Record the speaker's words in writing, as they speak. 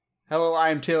Hello, I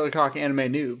am Taylor Cock,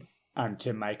 anime noob. I'm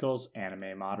Tim Michaels,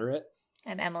 anime moderate.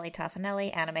 I'm Emily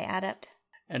Toffanelli, anime adept.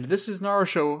 And this is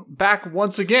Naruto, back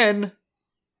once again,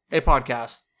 a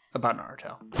podcast about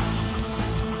Naruto.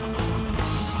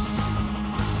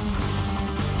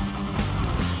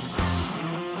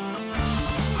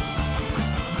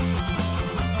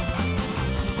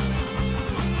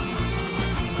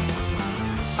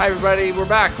 Hi everybody, we're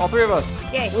back, all three of us.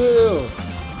 Yay. Woo!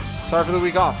 Sorry for the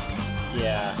week off.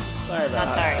 Yeah, sorry about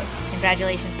Not that. sorry.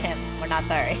 Congratulations, Tim. We're not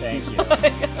sorry. Thank you.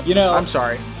 You know, I'm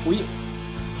sorry. Last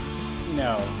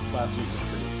week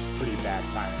was pretty bad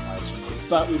timing last week.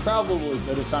 But we probably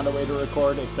could have found a way to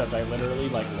record, except I literally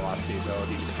lost the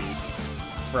ability to speak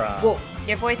from... Well,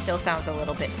 Your voice still sounds a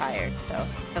little bit tired, so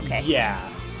it's okay.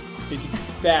 Yeah. It's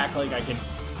back, I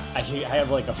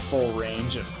have a full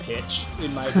range of pitch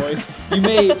in my voice. You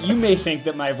may think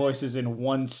that my voice is in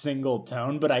one single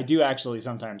tone, but I do actually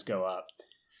sometimes go up.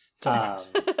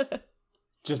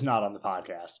 Just not on the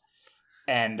podcast.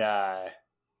 And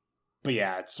but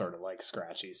yeah, it's sort of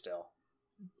scratchy still.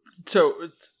 so,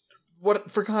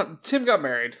 Tim got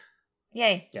married,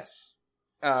 Yay. Yes.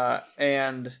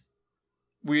 and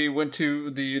we went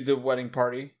to the wedding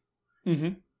party.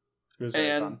 Mm-hmm. It was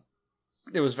very fun.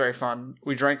 It was very fun.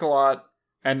 We drank a lot,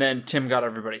 and then Tim got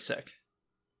everybody sick.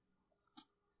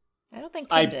 I don't think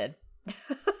Tim did.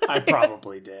 I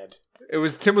probably did.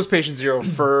 Tim was patient zero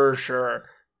for sure.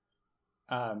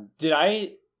 Did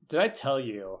I tell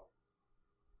you?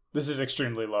 This is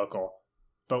extremely local,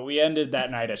 but we ended that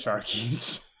night at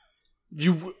Sharky's.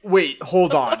 Wait,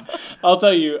 hold on. I'll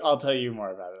tell you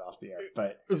more about it off the air.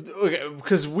 But Okay,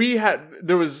 because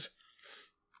there was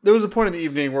a point in the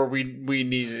evening where we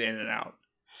needed In and Out.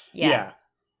 Yeah.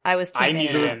 I was Tim. I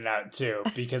needed In and Out too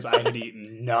because I had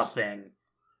eaten nothing.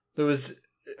 There was.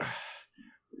 I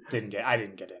didn't get In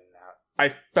and Out. I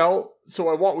felt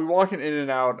we walk in and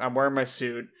Out. I'm wearing my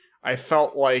suit. I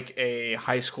felt like a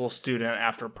high school student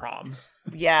after prom.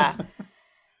 Yeah.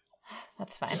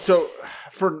 That's fine. So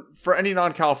for any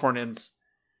non-Californians,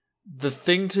 the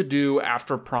thing to do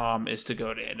after prom is to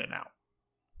go to In and Out.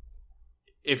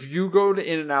 If you go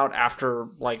to In and Out after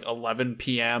 11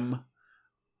 p.m.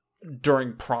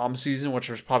 during prom season, which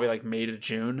was probably May to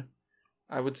June,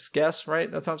 I would guess,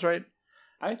 right? That sounds right.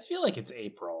 I feel like it's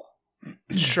April.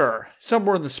 Sure,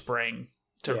 somewhere in the spring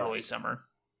to early summer.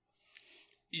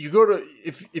 You go to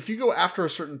if you go after a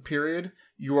certain period,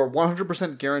 you are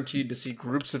 100% guaranteed to see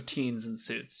groups of teens in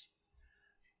suits.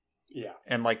 Yeah,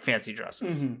 and fancy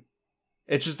dresses. Mm-hmm.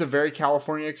 It's just a very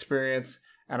California experience,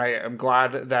 and I am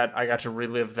glad that I got to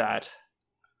relive that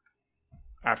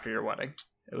after your wedding.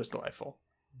 It was delightful.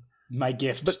 My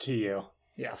gift to you.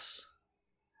 Yes.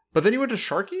 But then you went to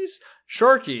Sharky's?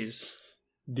 Sharky's.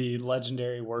 The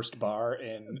legendary worst bar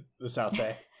in the South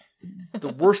Bay. The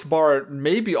worst bar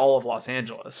maybe all of Los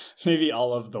Angeles. Maybe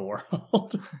all of the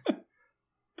world.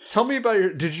 Tell me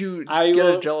about did you get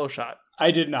a Jell-O shot?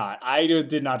 I did not. I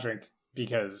did not drink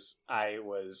because I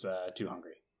was too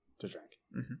hungry to drink.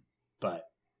 Mm-hmm. But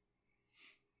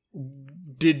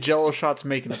did Jell-O shots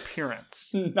make an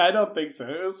appearance? I don't think so.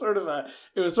 It was sort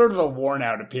of a worn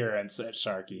out appearance at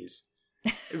Sharky's.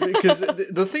 Because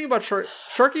the thing about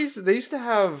Sharky's, they used to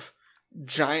have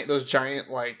those giant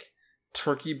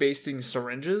turkey basting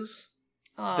syringes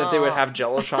that they would have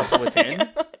Jell-O shots within.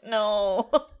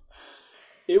 No.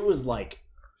 It was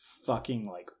fucking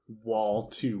wall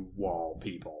to wall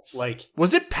people.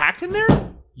 Was it packed in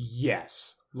there?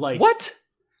 Yes. What?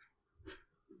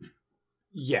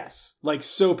 Yes.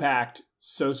 So packed,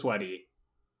 so sweaty.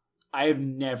 I have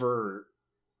never...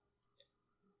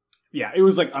 Yeah, it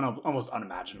was almost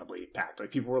unimaginably packed.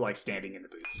 People were standing in the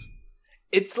booths.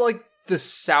 It's the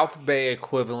South Bay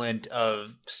equivalent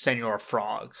of Senor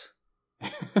Frogs.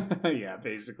 Yeah,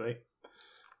 basically.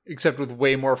 Except with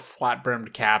way more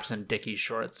flat-brimmed caps and Dickies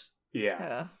shorts.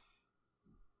 Yeah.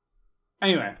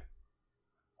 Anyway.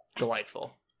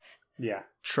 Delightful. Yeah.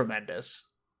 Tremendous.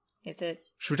 Is it?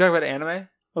 Should we talk about anime?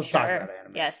 Let's talk about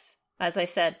anime. Yes. As I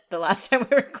said the last time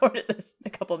we recorded this a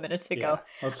couple minutes ago.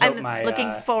 Yeah. Let's hope I'm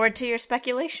looking forward to your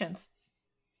speculations.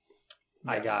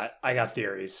 Yes. I got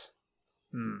theories.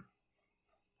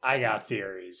 I got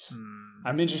theories.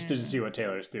 I'm interested to see what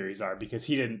Taylor's theories are because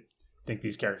he didn't think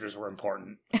these characters were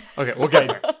important. Okay, we'll get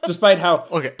there. Despite how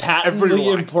Everybody patently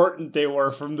important they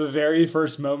were from the very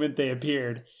first moment they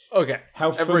appeared. Okay.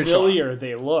 How familiar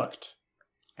they looked.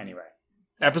 Anyway.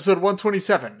 Episode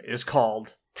 127 is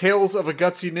called Tales of a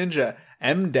Gutsy Ninja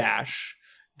M- Jiraiya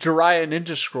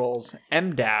Ninja Scrolls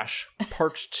M-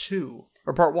 Part 2.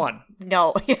 Or Part 1.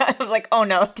 No. Yeah, I was oh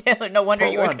no, Taylor, no wonder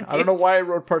Part you were 1. confused. I don't know why I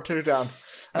wrote Part 2 down.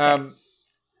 Okay.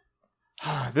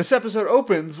 This episode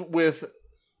opens with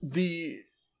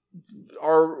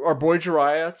our boy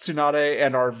Jiraiya, Tsunade,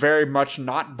 and our very much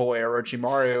not boy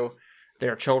Orochimaru. They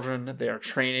are children. They are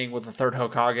training with the third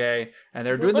Hokage, and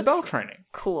they're doing the bell training.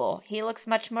 Cool. He looks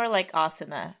much more like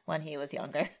Asuma when he was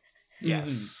younger.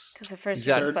 Yes. Because at first He's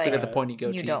you're got just still like, got the pointy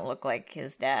goatee. you don't look like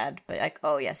his dad. But like,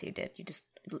 oh yes, you did. You just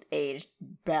aged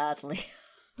badly.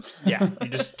 Yeah, you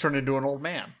just turned into an old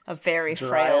man. A very Jiraiya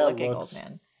frail-looking old looks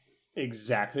man.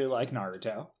 Exactly like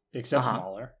Naruto, except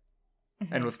smaller.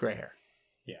 And with gray hair.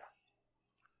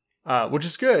 Yeah. Which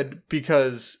is good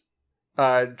because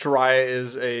Jiraiya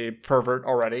is a pervert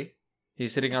already.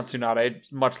 He's hitting on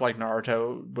Tsunade, much like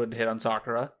Naruto would hit on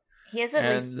Sakura. He is at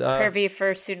least pervy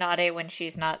for Tsunade when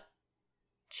she's not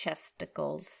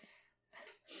chesticles.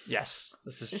 Yes,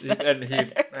 this is, Is that and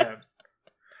better?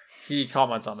 he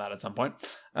comments on that at some point.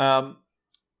 But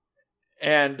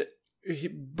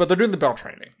they're doing the bell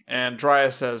training, and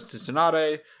Jiraiya says to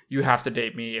Tsunade, "You have to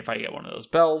date me if I get one of those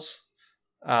bells."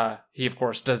 He of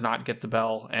course does not get the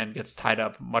bell and gets tied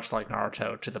up, much like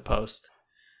Naruto, to the post.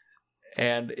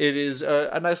 And it is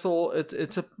a nice little.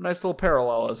 It's a nice little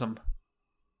parallelism.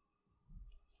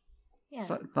 Yeah.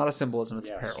 It's not a symbolism; it's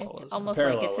a Yes. parallelism. It's almost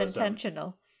like it's Parallelism.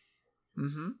 intentional.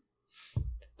 Mm-hmm.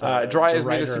 The Jiraiya is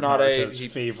writer of Tsunade. Naruto's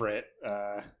favorite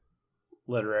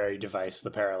literary device,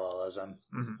 the parallelism.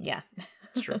 Mm-hmm. Yeah.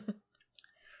 It's true.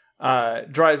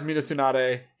 Jiraiya's Mina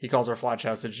Tsunade. He calls her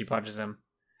flat-chested. She punches him.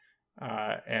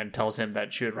 And tells him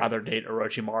that she would rather date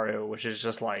Orochimaru, which is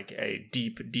just like a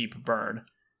deep, deep burn.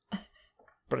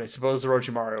 But I suppose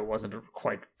Orochimaru wasn't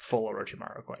quite full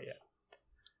Orochimaru quite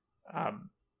yet.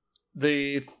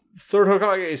 The third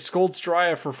Hokage scolds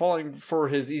Jiraiya for falling for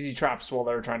his easy traps while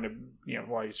they're trying to,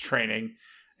 while he's training.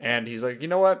 And he's like, you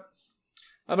know what?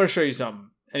 I'm going to show you something.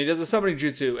 And he does a summoning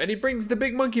jutsu, and he brings the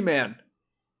big monkey man.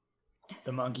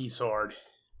 The monkey sword.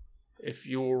 If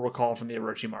you will recall from the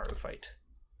Orochimaru fight.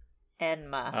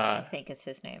 Enma, I think is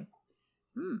his name.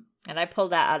 Hmm. And I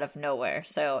pulled that out of nowhere.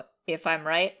 So if I'm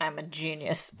right, I'm a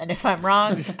genius. And if I'm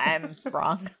wrong, I'm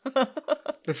wrong.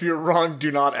 If you're wrong,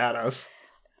 do not add us.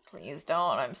 Please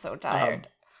don't. I'm so tired.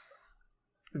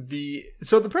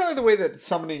 Apparently the way that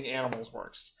summoning animals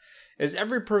works is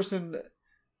every person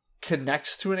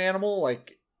connects to an animal,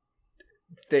 like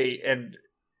and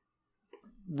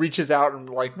reaches out and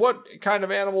like, what kind of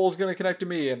animal is going to connect to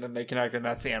me? And then they connect, and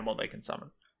that's the animal they can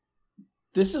summon.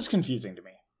 This is confusing to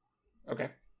me. Okay.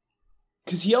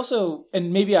 Because he also,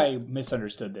 and maybe I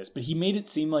misunderstood this, but he made it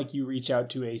seem like you reach out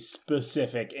to a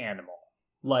specific animal.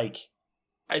 Like,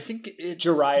 I think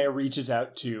Jiraiya reaches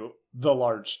out to the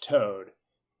large toad.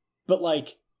 But,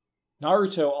 like,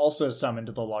 Naruto also summoned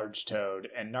the large toad,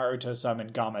 and Naruto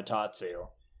summoned Gamatotsu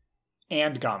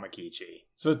and Gamakichi.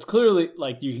 So it's clearly,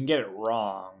 like, you can get it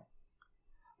wrong.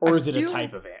 Or is it a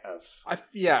type of... I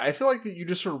feel like that you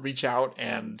just sort of reach out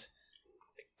and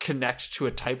connect to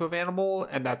a type of animal,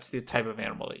 and that's the type of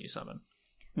animal that you summon.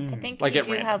 I think Like you at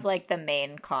do random. have like the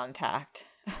main contact.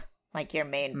 Like your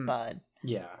main bud.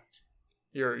 Yeah.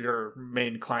 Your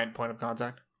main client point of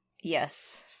contact.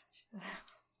 Yes.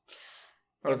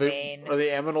 Are Your the main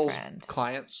aminals friend.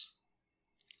 clients?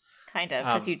 Kind of,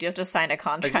 because you do have to sign a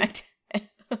contract.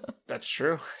 That's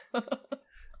true.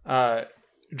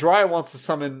 Jiraiya wants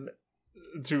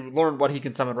to learn what he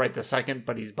can summon right this second,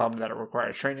 but he's bummed that it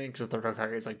requires training because the third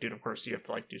Hokage is like, dude, of course you have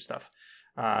to like do stuff.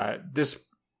 This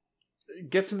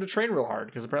gets him to train real hard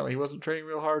because apparently he wasn't training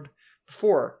real hard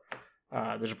before.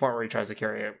 There's a point where he tries to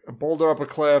carry a boulder up a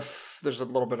cliff. There's a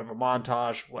little bit of a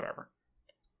montage, whatever.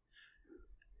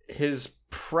 And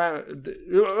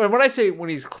when I say when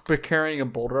he's carrying a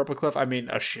boulder up a cliff, I mean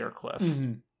a sheer cliff.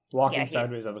 Mm-hmm. Walking Yeah,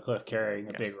 sideways up a cliff carrying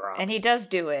a big rock. And he does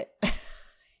do it.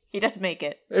 He does make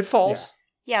it. It falls.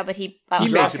 Yeah, but he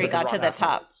makes after it, he but got to the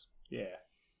top.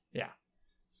 Yeah.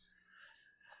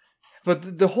 But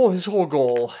his whole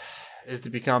goal is to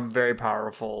become very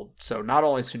powerful. So not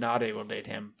only Tsunade will date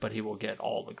him, but he will get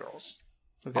all the girls.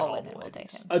 He'll get All all women the will date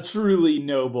ladies. him. A truly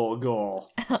noble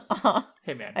goal.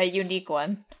 Hey man, A unique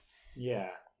one. Yeah.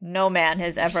 No man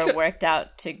has ever worked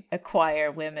out to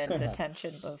acquire women's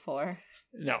attention before.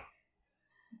 No,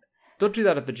 don't do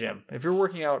that at the gym. If you're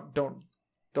working out, don't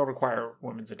acquire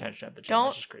women's attention at the gym.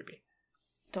 That's just creepy.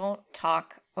 Don't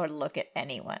talk or look at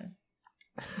anyone.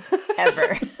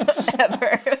 Ever.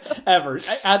 Ever.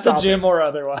 At the gym or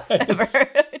otherwise. Ever.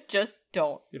 Just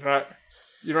don't. You don't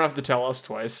have to tell us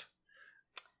twice.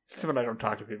 Except when I don't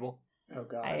talk to people. Oh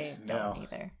god. I don't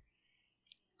either.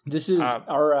 This is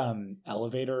our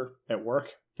elevator at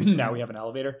work. Now we have an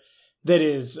elevator that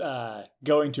is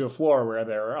going to a floor where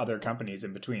there are other companies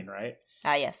in between, right?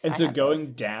 Ah, yes. And I so have going those.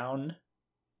 down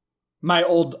My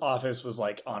old office was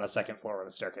like on a second floor with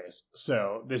a staircase,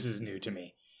 so this is new to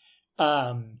me.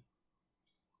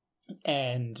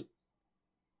 And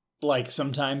like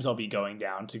sometimes I'll be going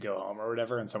down to go home or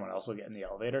whatever, and someone else will get in the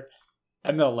elevator,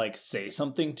 and they'll like say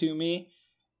something to me,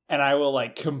 and I will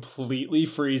like completely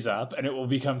freeze up, and it will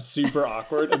become super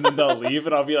awkward, and then they'll leave,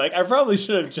 and I'll be like, I probably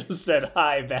should have just said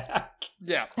hi back.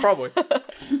 Yeah, probably.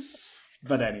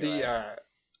 But anyway,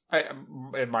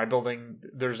 in my building,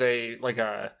 there's a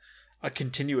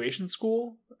continuation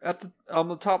school on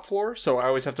the top floor, so I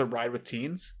always have to ride with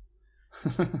teens.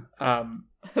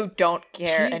 Who don't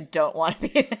care and don't want to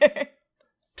be there.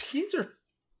 Teens are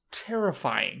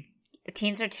terrifying.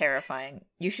 Teens are terrifying.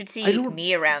 You should see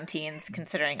me around teens,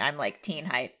 considering I'm like teen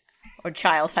height. Or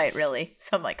child height, really.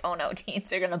 So I'm like, oh no,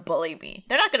 teens are gonna bully me.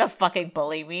 They're not gonna fucking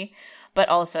bully me, but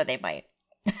also they might.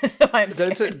 So I'm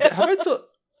scared. Have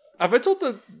I told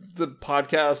the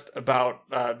podcast about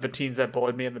the teens that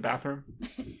bullied me in the bathroom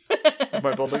of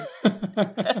my building?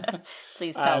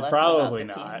 Please tell us. Probably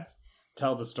about the not. teens.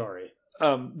 Tell the story.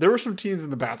 There were some teens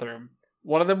in the bathroom.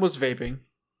 One of them was vaping.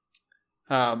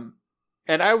 And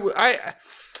I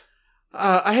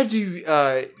had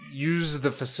to use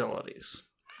the facilities.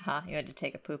 Huh? You had to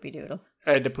take a poopy doodle.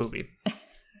 I had to poopy.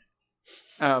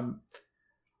 And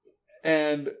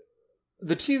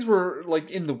the teens were like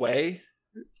in the way.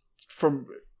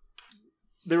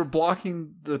 They were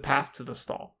blocking the path to the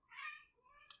stall.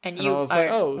 And you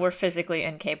were physically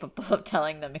incapable of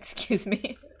telling them, excuse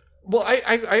me. Well,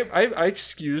 I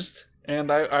excused,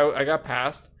 and I got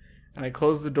past, and I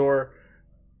closed the door,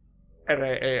 and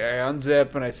I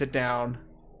unzip, and I sit down,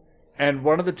 and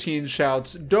one of the teens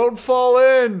shouts, "Don't fall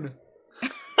in!"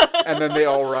 And then they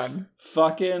all run.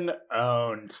 Fucking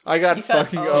owned. I got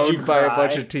fucking owned by a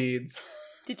bunch of teens.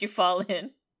 Did you fall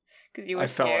in? Because you were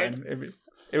scared? Fell in.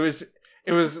 It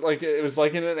was like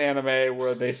in an anime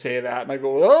where they say that, and I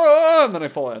go, "Oh!" and then I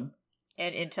fall in.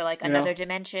 And into like another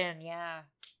dimension, yeah.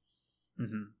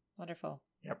 Mm-hmm. Wonderful.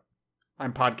 Yep.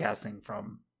 I'm podcasting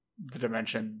from the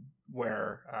dimension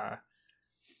where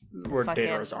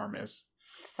Daedor's arm is.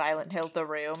 Silent Hill, the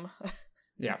room.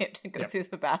 Yeah. You have to go through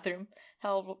the bathroom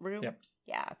hell room. Yep.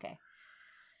 Yeah. Okay.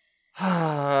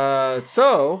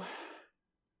 So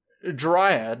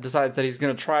Jiraiya decides that he's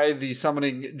going to try the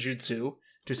summoning jutsu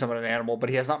to summon an animal, but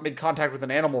he has not made contact with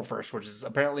an animal first, which is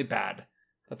apparently bad.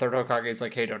 The third Hokage is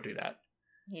like, hey, don't do that.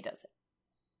 He does it.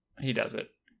 He does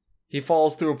it. He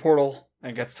falls through a portal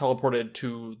and gets teleported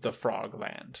to the Frog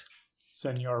Land.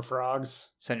 Senor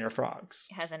Frogs. Senor Frogs.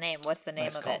 It has a name. What's the name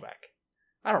nice of callback. it?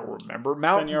 I don't remember.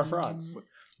 Mount Senor Frogs.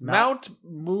 Mount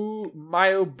Boku?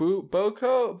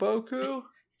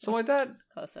 Something like that?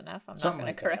 Close enough. I'm Something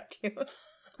not going to like correct you.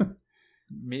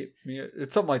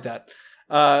 It's something like that.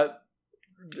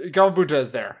 Gamabunta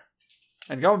is there.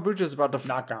 And Gamabunta is about to...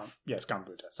 Not Gam. Yes,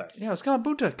 Gamabunta. Sorry. Yeah, it's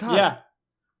Gamabunta. God. Yeah.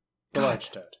 The God.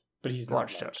 large toad. But he's not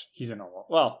Large large. toad. He's a normal.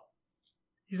 Well,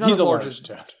 he's not as a large large as...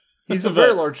 toad. He's a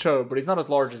very large toad, but he's not as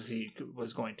large as he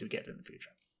was going to get in the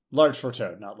future. Large for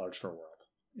toad, not large for world.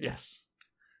 Yes.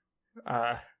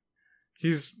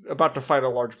 He's about to fight a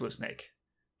large blue snake.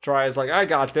 Jiraiya's like, I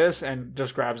got this, and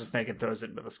just grabs the snake and throws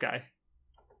it into the sky.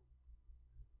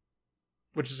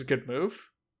 Which is a good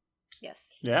move. Yes.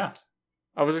 Yeah.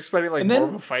 I was expecting like more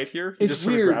of a fight here. He just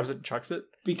sort of grabs it and chucks it.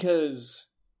 Because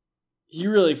he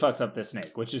really fucks up this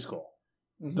snake, which is cool.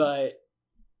 Mm-hmm. But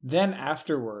then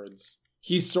afterwards,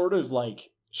 he's sort of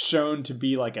like shown to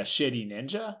be like a shitty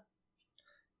ninja.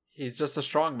 He's just a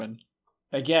strongman.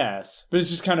 I guess. But it's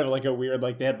just kind of like a weird,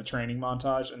 like they have the training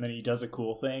montage and then he does a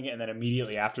cool thing and then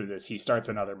immediately after this he starts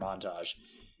another montage.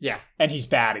 Yeah. And he's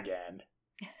bad again.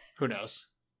 Who knows?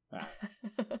 Ah.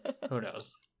 Who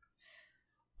knows?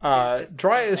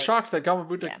 Jiraiya is shocked that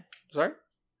Gamabunta... Yeah. Sorry?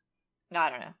 No, I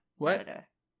don't know. What?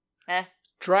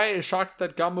 Jiraiya is shocked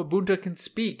that Gamabunta can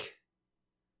speak.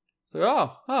 So,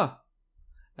 oh, huh.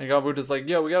 And Gamabunta's like,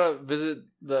 yeah, we gotta visit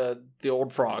the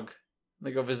old frog.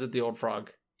 They go visit the old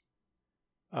frog.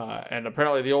 And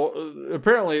apparently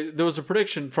there was a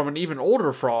prediction from an even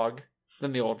older frog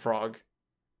than the old frog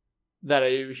that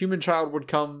a human child would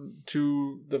come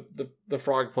to the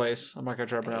frog place. I'm not going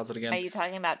to try to pronounce it again. Are you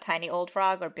talking about tiny old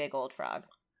frog or big old frog?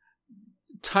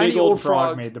 Tiny big old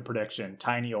frog made the prediction.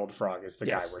 Tiny old frog is the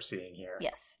guy we're seeing here.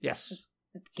 Yes. Yes.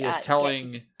 He was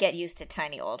telling... Get used to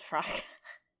tiny old frog.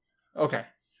 Okay.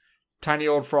 Tiny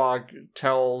old frog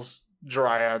tells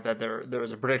Jiraiya that there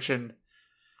was a prediction.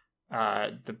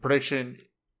 The prediction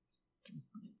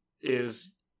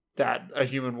is that a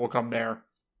human will come there,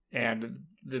 and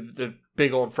the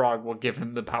big old frog will give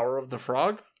him the power of the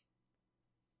frog.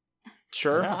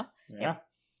 Sure. Yeah.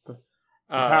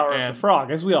 The power of the frog,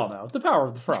 as we all know. The power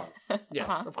of the frog.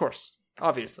 Yes, of course.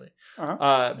 Obviously.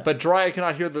 But Jiraiya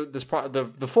cannot hear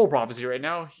the full prophecy right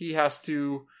now. He has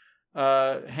to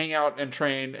hang out and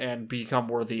train and become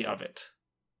worthy of it.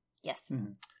 Yes.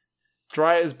 Mm-hmm.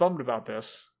 Jiraiya is bummed about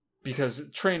this because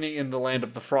training in the land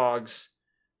of the frogs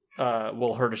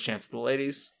will hurt his chance with the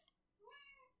ladies.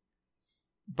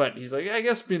 But he's like, I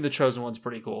guess being the chosen one's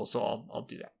pretty cool, so I'll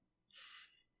do that.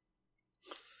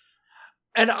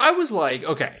 And I was like,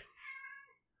 okay,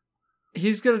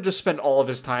 he's going to just spend all of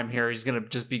his time here. He's going to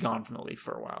just be gone from the Leaf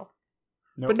for a while.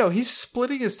 Nope. But no, he's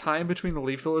splitting his time between the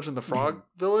Leaf Village and the Frog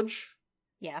Village.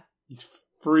 Yeah. He's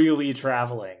freely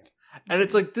traveling. And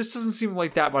it's like, this doesn't seem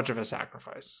like that much of a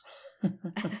sacrifice.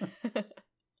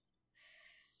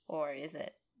 Or is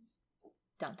it?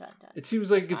 Dun, dun, dun. It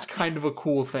seems like it's kind of a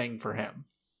cool thing for him.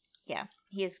 Yeah.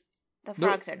 The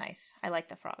frogs are nice. I like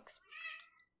the frogs.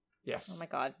 Yes. Oh my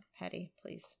god, Hetty,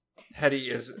 please. Hetty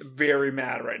is very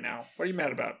mad right now. What are you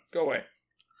mad about? Go away.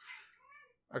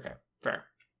 Okay, fair.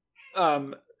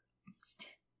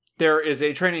 There is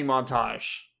a training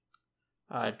montage.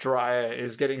 Jiraiya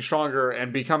is getting stronger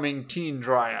and becoming teen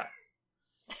Jiraiya.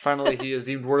 Finally, he is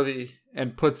deemed worthy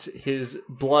and puts his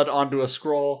blood onto a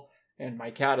scroll, and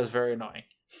my cat is very annoying.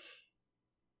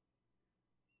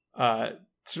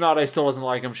 Tsunade still doesn't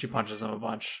like him. She punches him a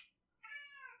bunch.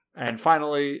 And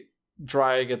finally,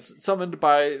 Jiraiya gets summoned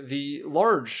by the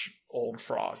large old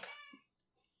frog,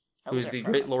 who is the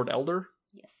Great Lord Elder.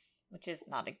 Yes, which is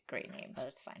not a great name, but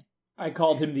it's fine. I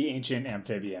called him the Ancient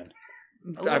Amphibian.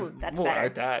 Ooh, that's better. I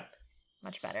like that.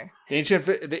 Much better.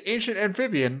 The ancient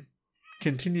amphibian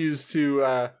continues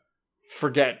to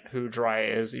forget who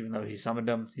Jiraiya is, even though he summoned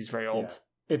him. He's very old.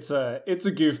 Yeah. It's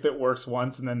a goof that works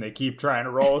once, and then they keep trying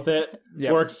to roll with it.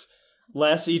 Yep. Works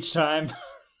less each time.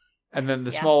 And then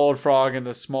the small old frog and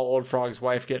the small old frog's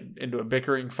wife get into a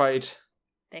bickering fight.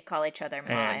 They call each other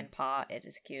Ma and Pa. It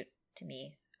is cute to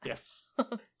me. Yes.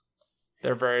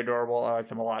 They're very adorable. I like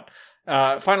them a lot.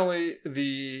 Finally,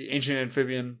 the ancient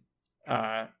amphibian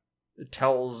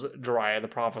tells Jiraiya the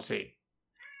prophecy.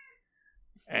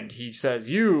 And he says,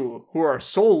 you, who are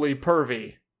solely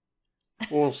pervy,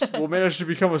 will manage to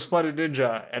become a splendid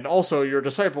ninja. And also, your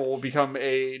disciple will become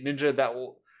a ninja that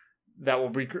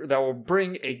will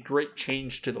bring a great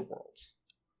change to the world.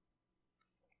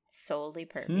 Solely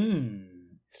pervy.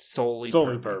 Solely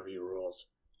pervy rules.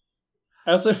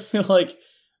 I also feel like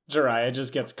Jiraiya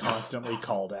just gets constantly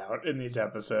called out in these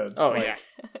episodes. Oh, yeah.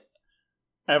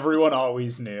 Everyone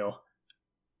always knew.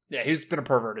 Yeah, he's been a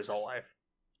pervert his whole life.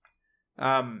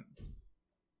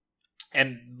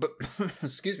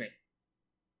 Excuse me.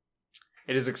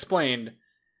 It is explained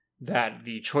that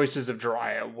the choices of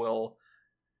Jiraiya will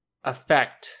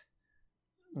affect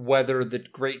whether the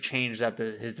great change that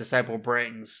his disciple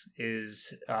brings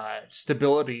is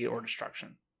stability or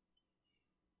destruction.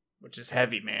 Which is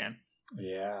heavy, man.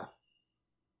 Yeah.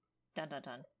 Dun dun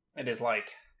dun. It is like,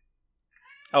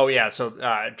 oh yeah, so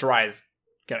Jiraiya's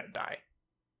gonna die.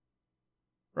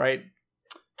 Right?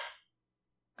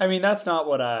 I mean, that's not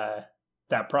what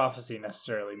that prophecy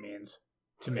necessarily means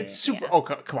to me. It's super. Yeah. Oh,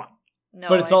 come on. No,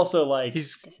 but it's also like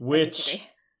which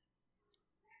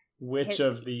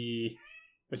of the.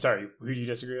 Sorry, who do you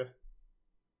disagree with?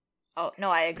 Oh no,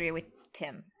 I agree with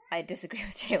Tim. I disagree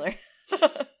with Taylor.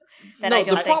 I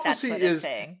don't think that's what it's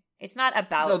saying. It's not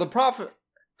about the prophet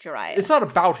Jiraiya. It's not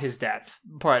about his death,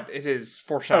 but it is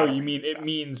foreshadowing. Oh, you mean it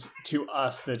means to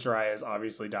us that Jiraiya is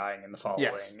obviously dying in the following?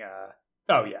 Yes.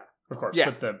 Oh yeah, of course. Yeah.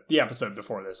 But the episode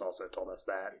before this also told us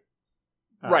that.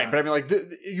 Right, but I mean, like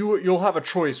you'll have a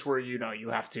choice where you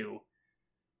have to.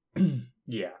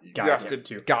 Yeah, you have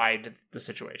to guide the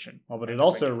situation. Well, but it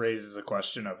also raises a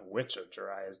question of which of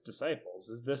Jiraiya's disciples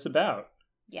is this about?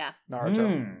 Yeah, Naruto.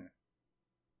 And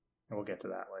we'll get to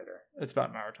that later. It's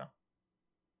about Naruto.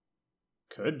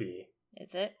 Could be.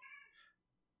 Is it?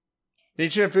 The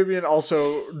ancient amphibian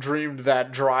also dreamed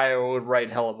that Jiraiya would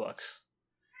write hella books,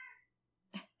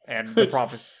 and the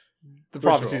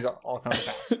prophecies all come to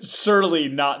pass. Surely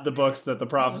not the books that the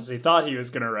prophecy thought he was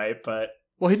going to write, but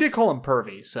well, he did call him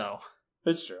pervy, so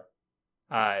it's true.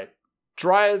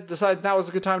 Jiraiya decides now is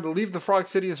a good time to leave the Frog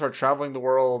City and start traveling the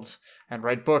world and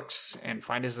write books and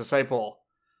find his disciple.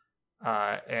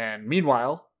 And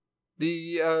meanwhile,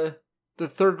 the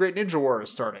Third Great Ninja War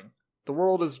is starting. The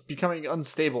world is becoming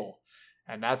unstable,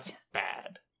 and that's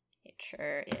bad. It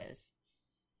sure is.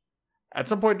 At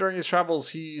some point during his travels,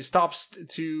 he stops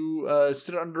to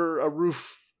sit under a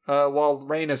roof while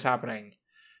rain is happening.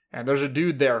 And there's a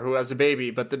dude there who has a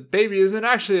baby, but the baby isn't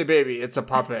actually a baby, it's a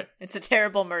puppet. It's a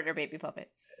terrible murder baby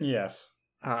puppet. Yes.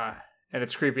 And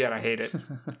it's creepy and I hate it.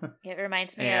 It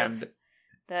reminds me of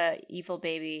The evil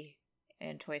baby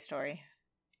in Toy Story.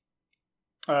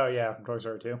 Oh, yeah, from Toy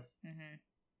Story 2. Mm-hmm.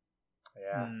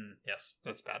 Yeah. Yes,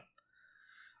 that's bad.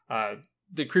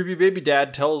 The creepy baby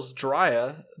dad tells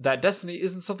Jiraiya that destiny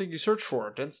isn't something you search for.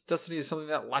 Destiny is something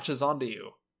that latches onto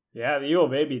you. Yeah, the evil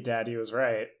baby daddy was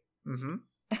right. Mm-hmm.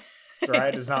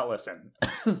 Jiraiya does not listen.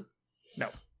 No.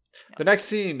 The next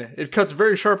scene, it cuts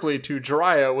very sharply to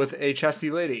Jiraiya with a chesty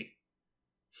lady.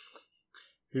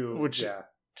 Which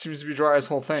seems to be Jiraiya's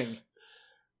whole thing.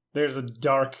 There's a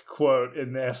dark quote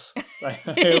in this. I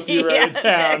hope you wrote it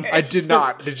down. I did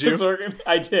not. Did you?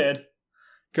 I did.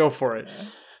 Go for it.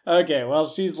 Okay, well,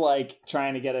 she's like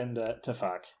trying to get him to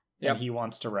fuck. Yep. And he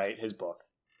wants to write his book.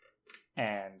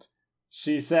 And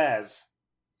she says,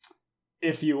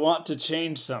 if you want to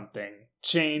change something,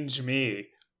 change me.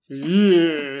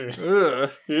 Ugh.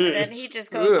 And then he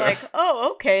just goes like,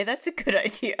 oh, okay, that's a good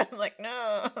idea. I'm like,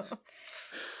 no.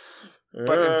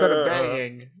 But instead of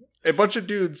banging, a bunch of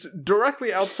dudes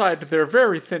directly outside their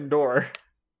very thin door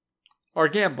are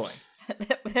gambling.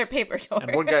 Their paper door.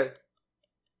 And one guy...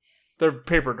 Their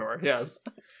paper door, yes.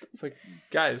 It's like,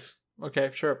 guys, okay,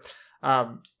 sure.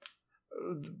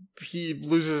 He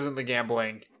loses in the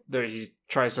gambling. He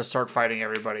tries to start fighting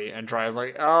everybody, and Jiraiya's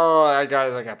like, oh,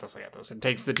 guys, I got this, and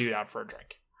takes the dude out for a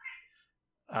drink.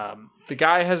 The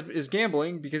guy is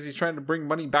gambling because he's trying to bring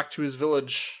money back to his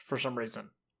village for some reason.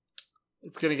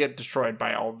 It's going to get destroyed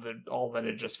by all the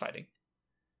ninjas fighting.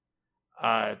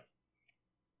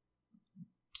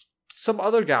 Some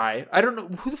other guy, I don't know,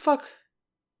 who the fuck?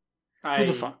 I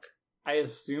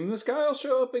assume this guy will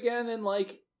show up again in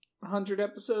like 100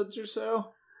 episodes or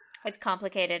so. It's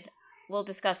complicated. We'll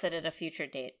discuss it at a future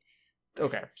date.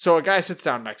 Okay, so a guy sits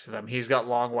down next to them. He's got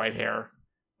long white hair.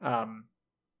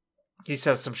 He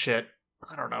says some shit.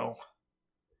 I don't know.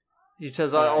 He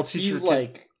says, I'll teach you. He's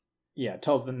like,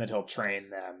 tells them that he'll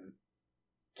train them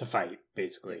to fight,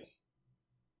 basically.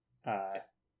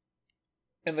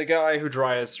 And the guy who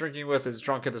Jiraiya is drinking with is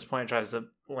drunk at this point, tries to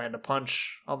land a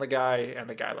punch on the guy, and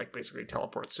the guy like basically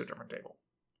teleports to a different table.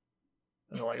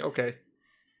 And they're like, okay.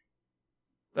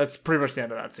 That's pretty much the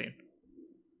end of that scene.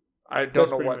 I don't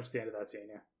know what... much the end of that scene,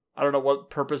 yeah. I don't know what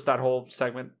purpose that whole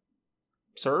segment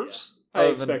serves. Yeah. I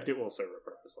expect it will serve a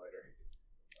purpose later.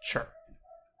 Sure.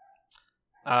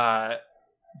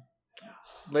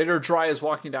 Later, Jiraiya is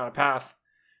walking down a path.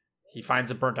 He finds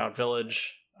a burnt-out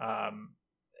village,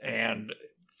 and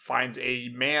finds a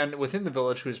man within the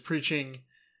village who is preaching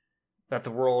that the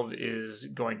world is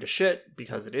going to shit,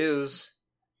 because it is.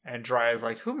 And Jiraiya is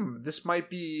like, this might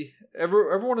be...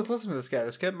 Everyone is listening to this guy.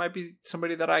 This guy might be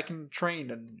somebody that I can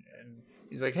train. And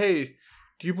he's like, hey,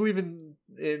 do you believe in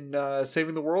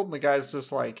saving the world? And the guy's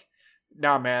just like,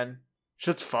 nah, man.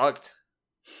 Shit's fucked.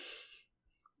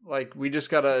 Like, we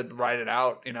just gotta ride it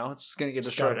out, It's gonna get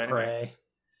destroyed anyway. Pray.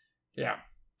 Yeah.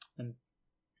 And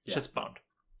shit's boned.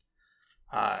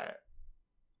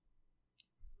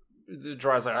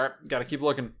 Jiraiya's like, alright, gotta keep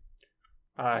looking.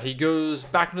 He goes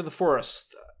back into the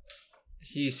forest.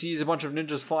 He sees a bunch of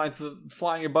ninjas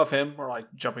flying above him, or like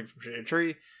jumping from tree to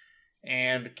tree,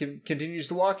 and continues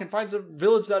to walk and finds a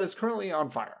village that is currently on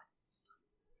fire.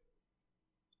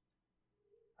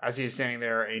 As he is standing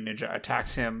there, a ninja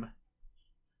attacks him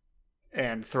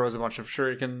and throws a bunch of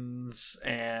shurikens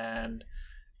and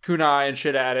kunai and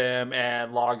shit at him,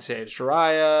 and Log saves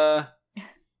Jiraiya.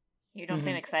 You don't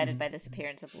seem excited by this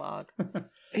appearance of Log.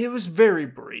 It was very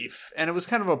brief, and it was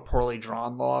kind of a poorly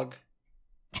drawn Log.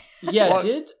 Yeah, Log...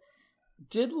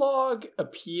 did Log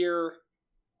appear,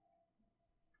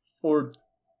 or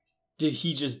did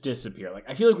he just disappear? Like,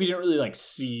 I feel like we didn't really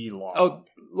see Log. Oh,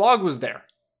 Log was there.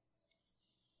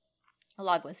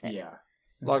 Log was there. Yeah,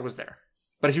 Log was there,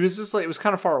 but he was just like, it was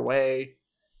kind of far away,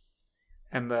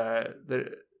 and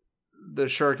the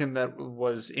shuriken that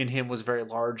was in him was very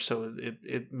large, so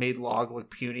it made Log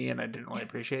look puny, and I didn't really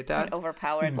appreciate that. An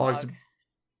overpowered Log.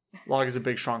 Log is a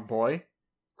big, strong boy.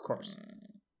 Of course.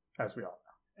 As we all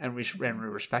know. And we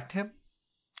respect him.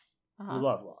 We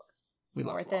love Log.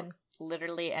 More than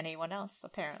literally anyone else,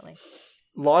 apparently.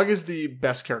 Log is the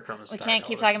best character on this. We can't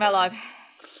keep talking about Log.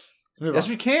 Yes,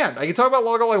 we can. I can talk about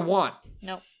Log all I want.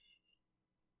 Nope.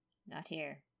 Not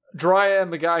here. Jiraiya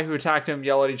and the guy who attacked him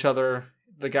yell at each other.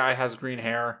 The guy has green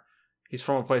hair. He's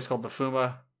from a place called the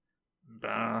Fuma.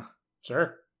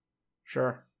 Sure.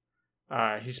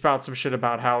 He spouts some shit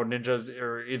about how ninjas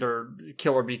are either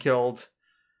kill or be killed.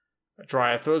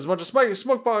 Jiraiya throws a bunch of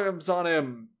smoke bombs on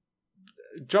him.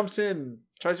 Jumps in.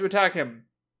 Tries to attack him.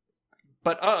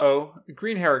 But the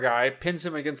green hair guy pins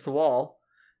him against the wall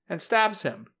and stabs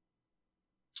him.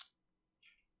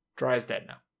 Jiraiya's dead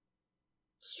now.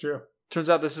 It's true. Turns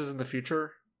out this is in the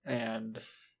future, and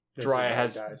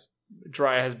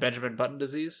Jiraiya has Benjamin Button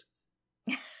disease.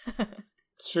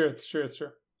 It's true.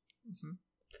 Mm-hmm.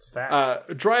 It's a fact.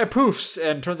 Jiraiya poofs,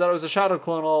 and turns out it was a Shadow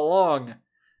clone all along.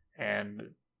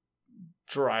 And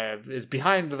Jiraiya is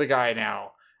behind the guy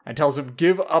now and tells him,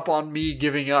 "Give up on me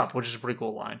giving up," which is a pretty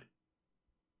cool line.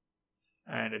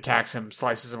 And attacks him,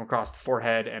 slices him across the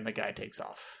forehead, and the guy takes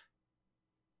off.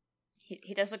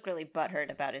 He does look really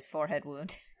butthurt about his forehead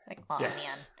wound. Like, yes.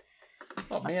 Man. Oh,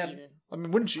 Fuck man. you. I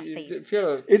mean, wouldn't you? If you had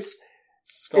a it's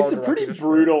a pretty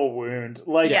brutal wound.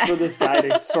 Like, for this guy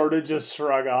to sort of just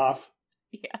shrug off.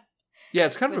 Yeah. Yeah,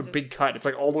 it's kind of a big cut. It's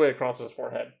like all the way across his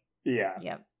forehead. Yeah.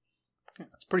 Yep.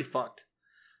 It's pretty fucked.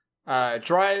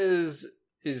 Jiraiya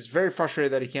is very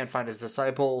frustrated that he can't find his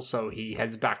disciple, so he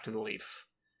heads back to the Leaf.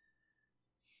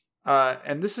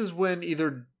 And this is when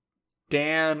either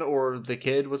Dan or the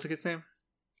kid, what's the kid's name?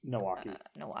 Nawaki.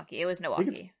 Nawaki. It was I think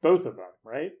Nawaki. it's both of them,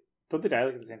 right? Don't they die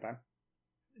like at the same time?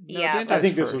 No, Yeah, Dan but- I dies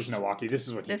think first. this was Nawaki. This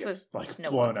is when he This gets was like Nawaki.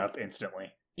 blown up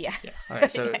instantly. Yeah. Yeah. Okay,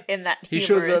 so in that he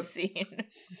shows humorous up- scene.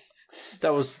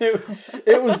 that was...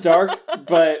 It was dark,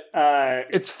 but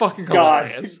It's fucking God,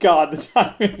 hilarious. the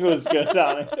timing was good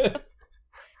on it.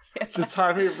 The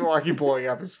timing of Milwaukee blowing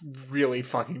up is really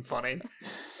fucking funny.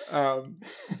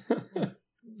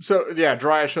 So, yeah,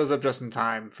 Jiraiya shows up just in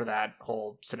time for that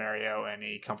whole scenario, and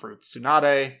he comforts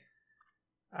Tsunade.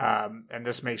 And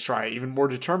this makes Jiraiya even more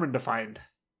determined to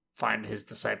find his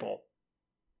disciple.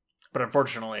 But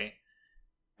unfortunately,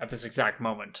 at this exact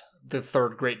moment, the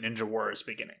third Great Ninja War is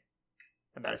beginning.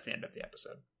 And that is the end of the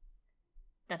episode.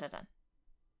 Dun dun dun.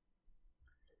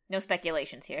 No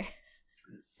speculations here.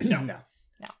 No.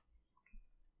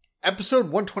 Episode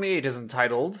 128 is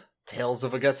entitled Tales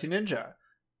of a Gutsy Ninja.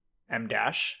 M-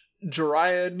 Jiraiya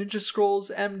Ninja Scrolls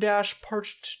M- Part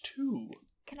 2.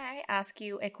 Can I ask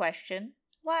you a question?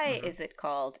 Why is it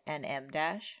called an M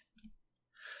dash?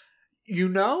 You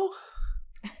know?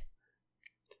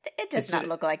 It does not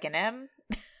look like an M.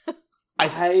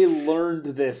 I learned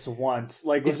this once,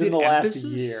 like Is within it the last emphasis?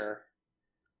 year.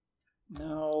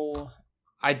 No.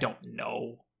 I don't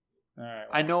know. All right,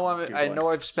 I know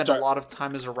I've spent Start- a lot of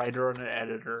time as a writer and an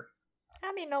editor.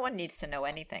 I mean, no one needs to know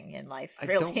anything in life, I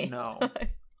really. don't know.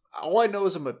 All I know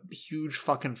is I'm a huge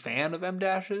fucking fan of M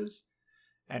dashes,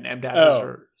 and M dashes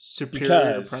are superior to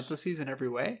because- parentheses in every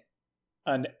way.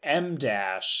 An M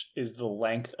dash is the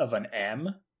length of an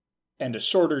M, and a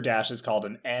shorter dash is called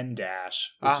an N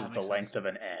dash, which is the makes length sense. of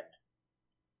an N.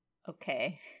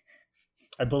 Okay.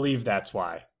 I believe that's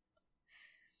why.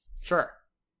 Sure.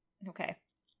 Okay.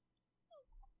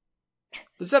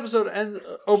 This episode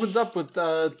opens up with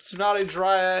Tsunade,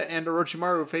 Jiraiya, and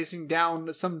Orochimaru facing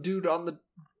down some dude on the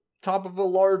top of a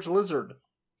large lizard.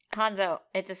 Hanzo,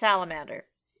 it's a salamander.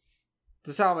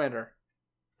 The salamander.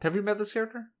 Have you met this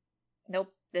character?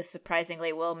 Nope. This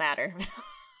surprisingly will matter.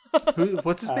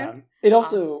 What's his name? It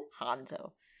also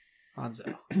Hanzo.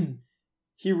 Hanzo.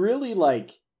 he really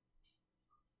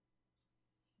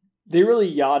they really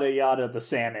yada the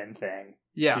Sannin thing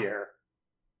Yeah. here.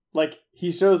 Like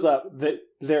he shows up that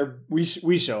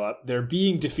we show up, they're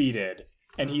being defeated,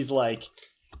 and he's like,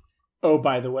 "Oh,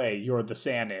 by the way, you're the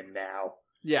Sannin now."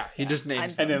 Yeah, he just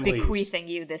names I'm them. then leaves. bequeathing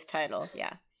you this title.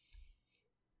 Yeah.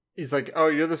 He's like, "Oh,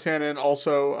 you're the Sannin.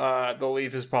 Also, the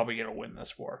Leaf is probably going to win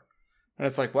this war." And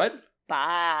it's like, what?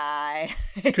 Bye.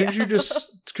 Couldn't you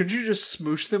just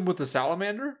smoosh them with the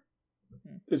salamander?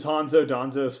 Is Hanzo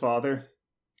Donzo's father?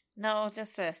 No,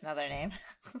 just another name.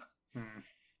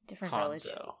 Different village.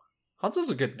 Hanzo. Hanzo's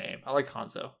a good name. I like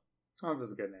Hanzo.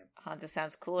 Hanzo's a good name. Hanzo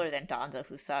sounds cooler than Donzo,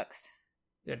 who sucks.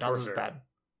 Yeah, Donzo's sure. bad.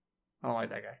 I don't like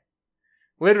that guy.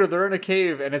 Later, they're in a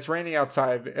cave and it's raining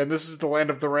outside, and this is the land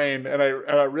of the rain. And I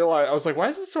realized, I was like, why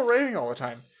is it so raining all the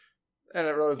time? And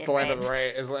I realized it's the land of the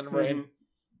rain is land of rain,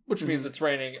 which means it's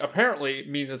raining. Apparently,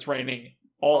 means it's raining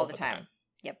all the time.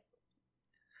 Yep.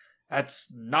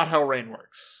 That's not how rain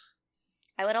works.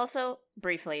 I would also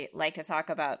briefly like to talk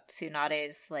about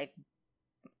Tsunade's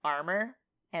armor,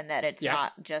 and that it's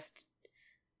not just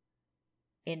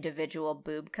individual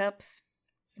boob cups.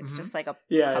 It's just like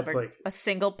it's like a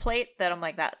single plate that I'm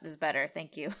like, that is better,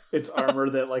 thank you. it's armor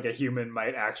that like a human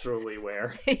might actually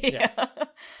wear. Yeah.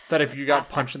 That if you got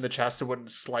punched in the chest, it wouldn't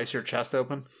slice your chest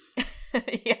open.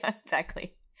 Yeah,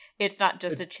 exactly. It's not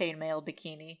just a chainmail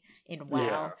bikini in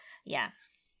WoW. Yeah.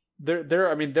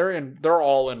 They're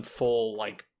all in full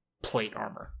plate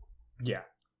armor, Yeah.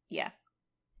 Yeah.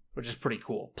 which is pretty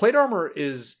cool. Plate armor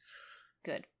is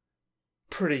Good.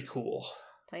 pretty cool.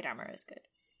 Plate armor is good.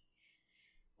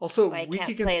 Also, I weak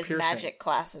can't against play as piercing. magic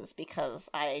classes because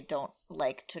I don't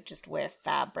like to just wear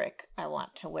fabric. I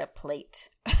want to wear plate.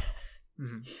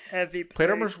 Mhm. Heavy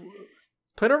Plate armor's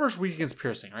Plate armor's weak against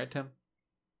piercing, right, Tim?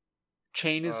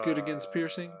 Chain is good against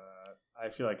piercing? I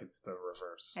feel like it's the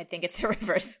reverse. I think it's the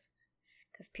reverse.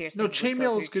 Because piercing. No,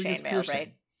 chainmail is good against piercing.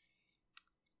 Right?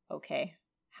 Okay.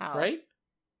 How? Right?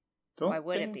 Why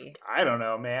would it be? I don't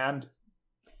know, man.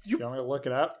 You want me to look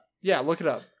it up? Yeah, look it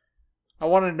up. I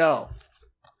want to know.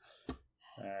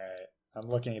 Alright. I'm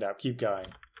looking it up. Keep going.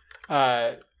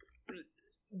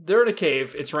 They're in a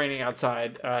cave. It's raining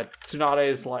outside. Tsunade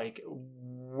is like,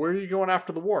 where are you going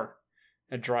after the war?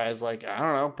 And Jiraiya's like, I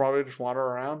don't know. Probably just wander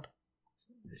around.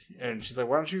 And she's like,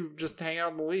 why don't you just hang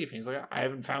out in the leaf? And he's like, I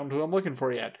haven't found who I'm looking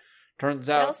for yet. Turns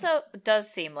out... It also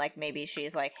does seem like maybe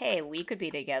she's like, hey, we could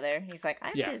be together. He's like,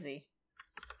 I'm busy.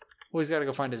 Well, he's got to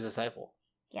go find his disciple.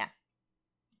 Yeah.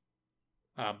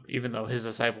 Even though his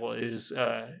disciple is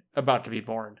about to be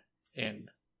born in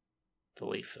the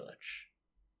Leaf Village.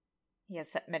 He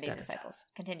has many disciples.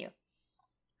 Continue.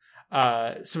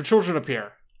 Some children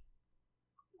appear.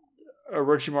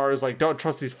 Orochimaru's like, don't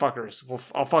trust these fuckers.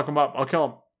 I'll fuck them up. I'll kill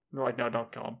them. And they're like, no,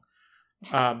 don't kill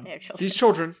them. These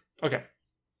children... Okay.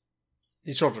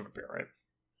 These children appear, right?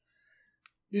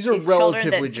 These are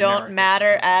relatively that generic. Don't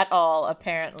matter at all,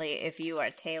 apparently, if you are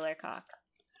Taylor Cock.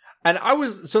 And I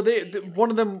was... So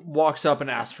one of them walks up and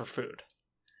asks for food.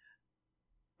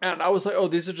 And I was like, oh,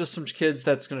 these are just some kids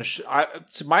that's going to...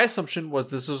 So my assumption was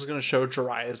this was going to show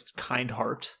Jiraiya's kind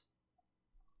heart.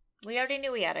 We already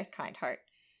knew he had a kind heart.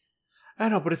 I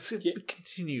know, but it's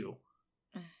continue.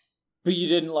 But you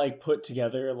didn't, like, put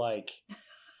together, like,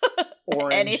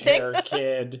 orange-haired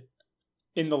kid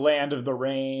in the land of the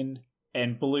rain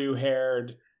and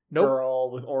blue-haired girl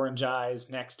with orange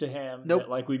eyes next to him. Nope. That,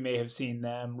 like, we may have seen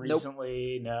them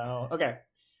recently. No. Okay.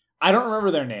 I don't remember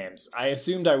their names. I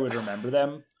assumed I would remember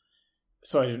them,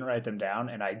 so I didn't write them down,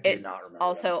 and I did not remember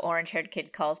Also, orange-haired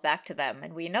kid calls back to them,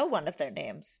 and we know one of their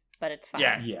names, but it's fine.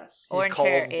 Yeah. Yes. Orange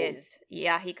hair is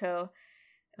Yahiko,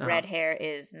 red hair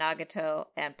is Nagato,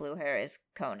 and blue hair is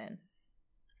Conan.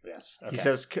 Yes.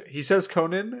 Okay. He says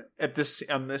Conan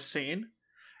on this scene.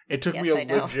 It took me a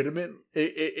legitimate...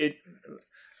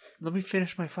 Let me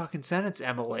finish my fucking sentence,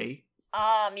 Emily.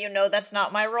 You know that's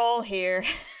not my role here.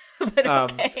 But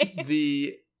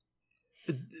okay.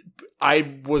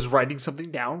 I was writing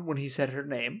something down when he said her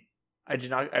name. I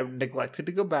neglected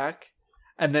to go back.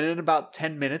 And then in about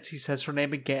 10 minutes, he says her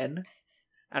name again.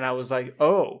 And I was like,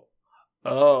 oh.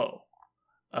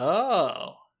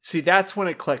 See, that's when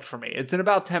it clicked for me. It's in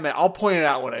about 10 minutes. I'll point it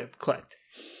out when it clicked.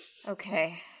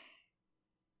 Okay.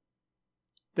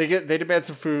 They demand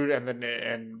some food, and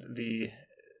the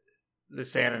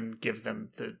Sannin give them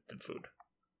the food.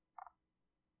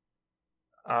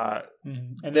 And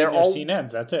then their scene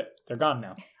ends. That's it. They're gone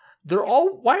now.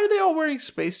 Why are they all wearing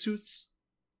spacesuits?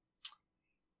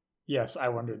 Yes, I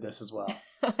wondered this as well.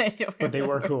 But they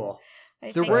were cool.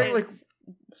 They're wearing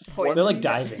they're like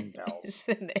diving bells.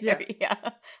 Yeah,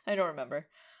 I don't remember.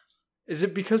 Is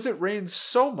it because it rains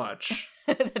so much?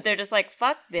 They're just like,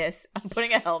 fuck this. I'm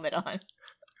putting a helmet on.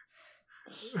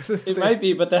 It might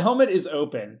be, but the helmet is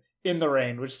open in the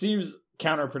rain, which seems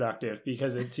counterproductive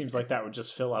because it seems like that would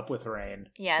just fill up with rain.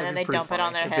 Yeah, and then they dump it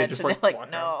on their heads and they're like,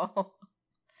 no.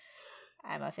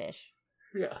 I'm a fish.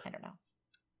 Yeah. I don't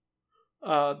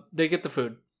know. They get the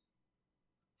food.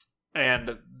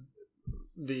 And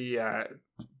the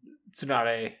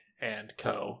Tsunade and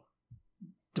Ko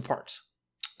depart.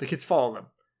 The kids follow them.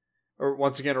 Or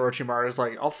once again, Orochimaru is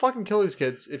like, I'll fucking kill these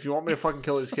kids. If you want me to fucking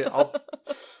kill these kids, I'll...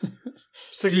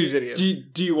 Sick of these idiots.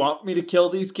 Do you want me to kill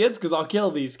these kids? Because I'll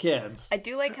kill these kids. I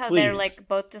do like how they're like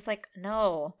both just like,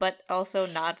 no, but also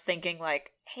not thinking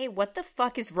like, hey, what the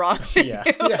fuck is wrong with you?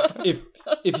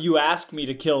 If you ask me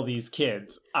to kill these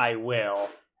kids, I will.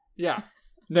 Yeah.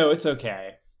 No, it's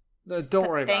okay. No, don't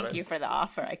worry about it. Thank you for the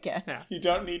offer, I guess. Yeah. You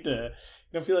don't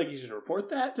feel like you should report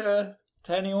that to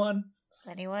anyone?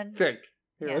 Anyone? Think.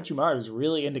 Orochimaru's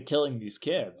really into killing these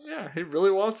kids. Yeah, he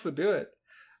really wants to do it.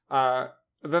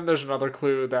 Then there's another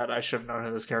clue that I should have known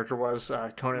who this character was.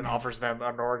 Conan offers them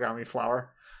an origami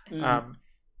flower. I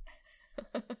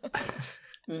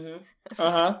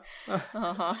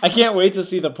can't wait to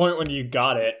see the point when you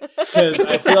got it, because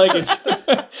I feel like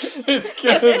it's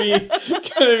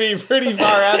gonna be pretty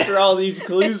far after all these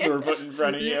clues were put in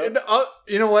front of you.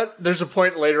 You know what? There's a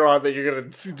point later on that you're gonna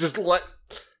just let.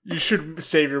 You should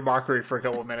save your mockery for a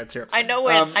couple of minutes here. I know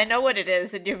what it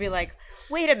is, and you'll be like,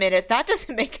 "Wait a minute, that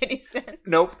doesn't make any sense."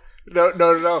 Nope.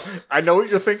 No. I know what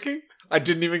you're thinking. I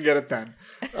didn't even get it then.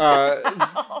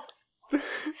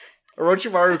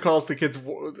 Orochimaru calls the kids.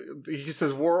 He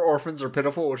says war orphans are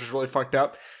pitiful, which is really fucked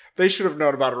up. They should have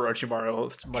known about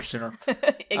Orochimaru much sooner.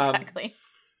 Exactly.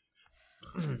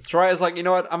 Jiraiya's like, you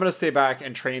know what? I'm gonna stay back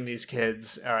and train these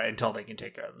kids until they can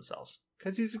take care of themselves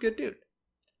because he's a good dude.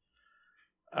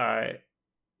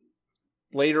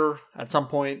 Later, at some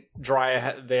point,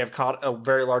 they have caught a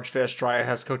very large fish. Jiraiya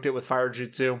has cooked it with fire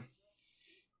jutsu.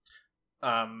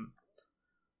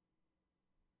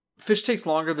 Fish takes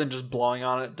longer than just blowing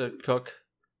on it to cook.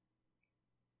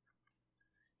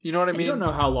 You know what I mean? You don't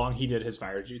know how long he did his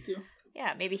fire jutsu.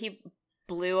 Yeah, maybe he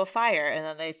blew a fire and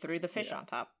then they threw the fish on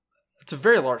top. It's a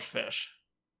very large fish.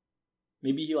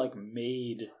 Maybe he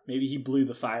maybe he blew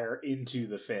the fire into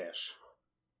the fish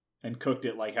and cooked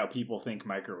it like how people think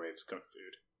microwaves cook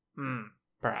food.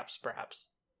 Perhaps.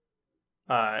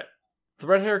 The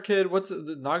red hair kid, what's it,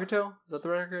 Nagato? Is that the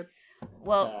red hair kid?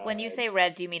 Well, when you say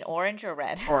red, do you mean orange or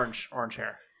red? Orange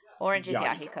hair. Orange is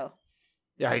Yahiko.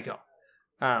 Yahiko.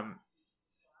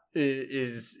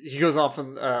 He goes off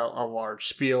in a large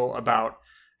spiel about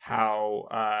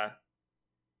how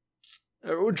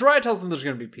Jiraiya tells them there's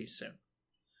going to be peace soon.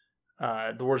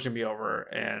 The war's going to be over,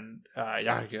 and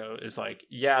Yahiko is like,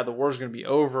 yeah, the war's going to be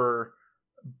over,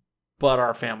 but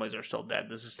our families are still dead.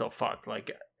 This is still fucked.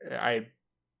 Like,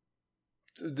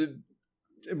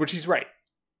 which he's right.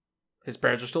 His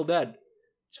parents are still dead.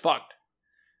 It's fucked.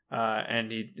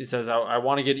 And he says, I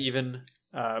want to get even,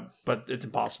 but it's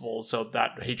impossible. So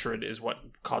that hatred is what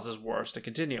causes wars to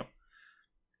continue.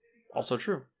 Also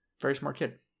true. Very smart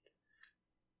kid.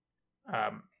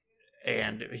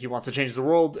 And he wants to change the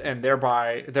world, and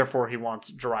therefore he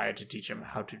wants Jiraiya to teach him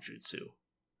how to jutsu.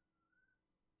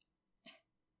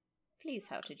 Please,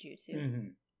 how to jutsu. Mm-hmm.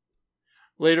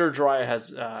 Later, Jiraiya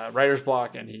has writer's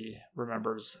block, and he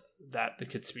remembers that the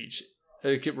kid's speech.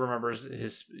 The kid remembers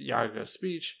his Yahiko's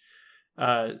speech.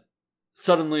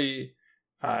 Suddenly,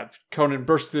 Conan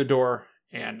bursts through the door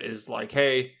and is like,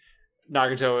 "Hey,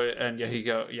 Nagato and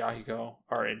Yahiko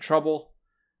are in trouble."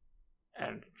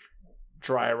 And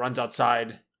Jiraiya runs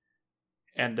outside,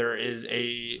 and there is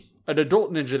an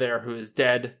adult ninja there who is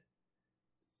dead.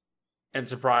 And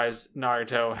surprise,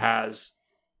 Nagato has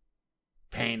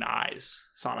pain eyes,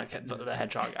 Sonic the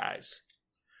Hedgehog eyes.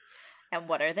 And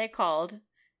what are they called?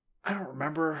 I don't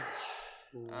remember.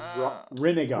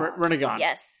 Rinnegan. Rinnegan.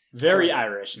 Yes. Very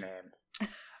Irish name.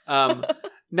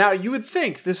 Now, you would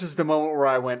think this is the moment where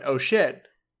I went, oh shit.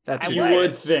 That's who you that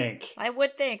would is. think. I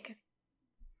would think.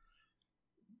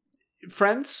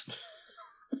 Friends?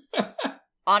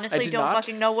 Honestly, don't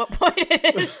fucking know what point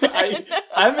it is.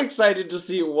 I'm excited to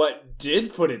see what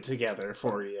did put it together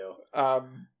for you.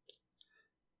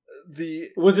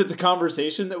 Was it the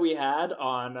conversation that we had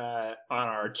on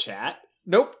our chat?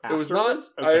 Nope, afterwards? It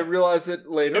was not. Okay. I realized it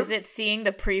later. Is it seeing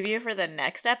the preview for the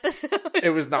next episode?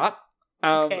 It was not.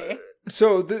 Okay.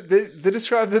 So they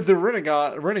described the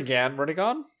Rinnegan.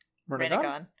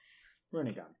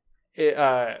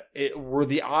 It were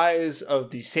the eyes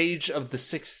of the Sage of the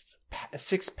Six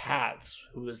Paths,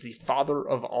 who is the father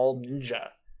of all ninja,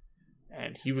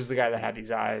 and he was the guy that had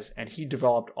these eyes, and he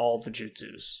developed all the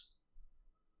jutsus,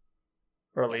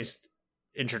 or at least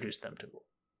introduced them to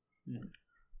them.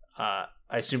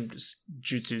 I assume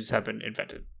jutsus have been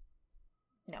invented.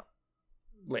 No.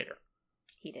 Later.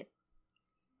 He did.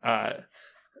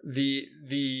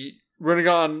 The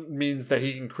Rinnegan means that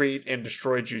he can create and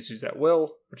destroy jutsus at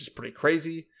will, which is pretty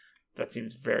crazy. That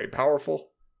seems very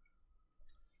powerful.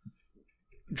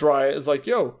 Jiraiya is like,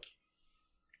 yo,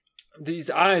 these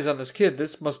eyes on this kid,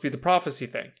 this must be the prophecy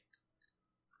thing.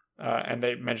 And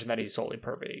they mention that he's solely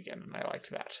pervy again, and I liked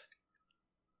that.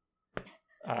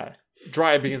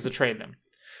 Jiraiya begins to train them.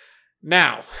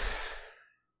 Now,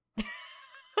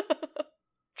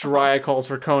 Jiraiya calls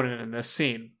for Conan in this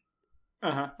scene.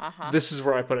 This is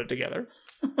where I put it together.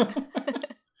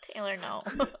 Taylor, no.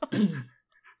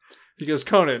 He goes,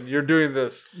 Conan, you're doing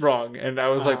this wrong. And I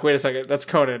was like, wait a second, that's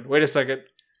Conan. Wait a second.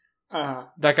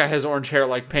 That guy has orange hair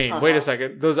like Pain. Wait a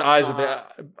second. Those eyes are the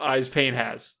eyes Pain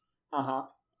has.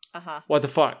 What the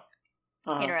fuck?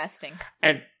 Interesting.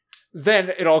 And then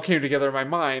it all came together in my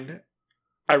mind.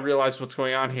 I realized what's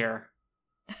going on here.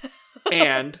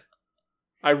 And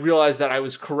I realized that I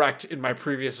was correct in my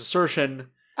previous assertion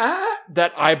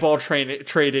that eyeball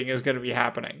trading is going to be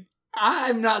happening.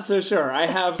 I'm not so sure. I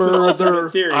have further some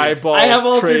alternate theories. Eyeball I have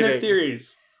alternate trading.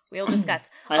 theories. We'll discuss.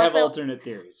 I have alternate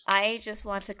theories. I just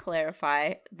want to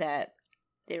clarify that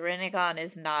the Rinnegan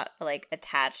is not like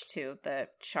attached to the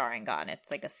Sharingan. It's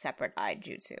like a separate eye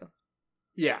jutsu.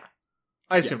 Yeah.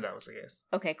 I assumed that was the case.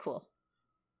 Okay, cool.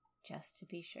 Just to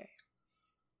be sure.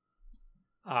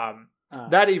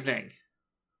 That evening,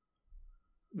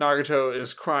 Nagato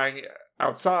is crying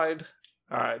outside.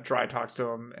 Jiraiya talks to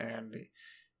him, and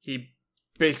he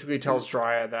basically tells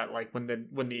Jiraiya that like when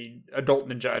the adult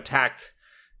ninja attacked,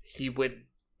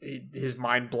 his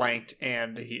mind blanked,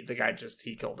 and the guy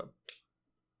killed him.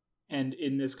 And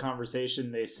in this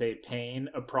conversation, they say pain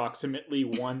approximately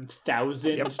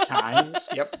 1,000 times.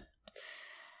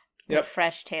 Yep.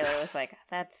 Fresh Taylor was like,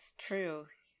 "That's true.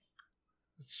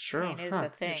 It's true. Pain is a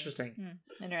thing. Interesting.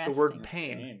 Interesting. The word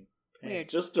pain. Weird.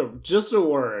 Just a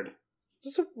word.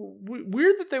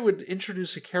 Weird that they would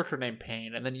introduce a character named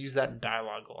Pain and then use that in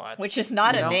dialogue a lot. Which is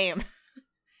not a name.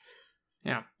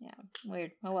 Yeah. Yeah.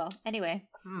 Weird. Oh well. Anyway.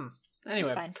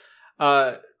 Anyway. Fine.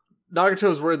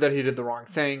 Nagato is worried that he did the wrong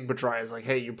thing, but Jiraiya is like,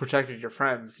 hey, you protected your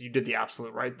friends. You did the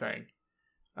absolute right thing.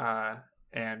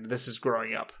 And this is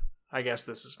growing up. I guess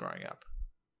this is growing up.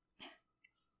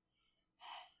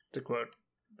 To quote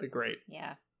the great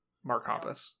Mark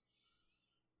Hoppus.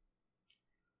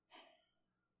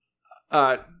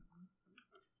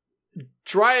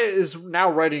 Jiraiya is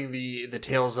now writing the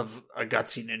Tales of a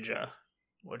Gutsy Ninja,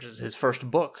 which is his first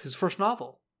book, his first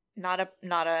novel. Not a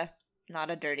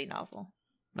dirty novel.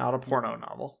 Not a porno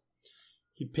novel.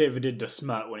 He pivoted to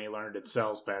smut when he learned it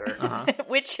sells better.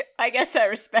 Which I guess I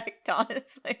respect,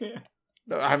 honestly. Yeah.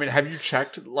 I mean, have you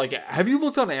checked? Have you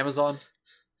looked on Amazon?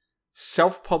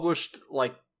 Self-published,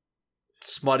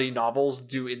 smutty novels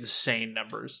do insane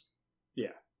numbers.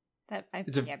 Yeah. I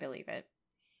believe it.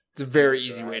 It's a very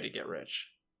easy way to get rich.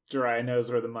 Jiraiya knows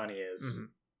where the money is. Mm-hmm.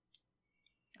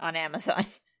 On Amazon.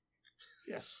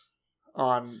 Yes.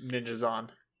 On Ninjazon.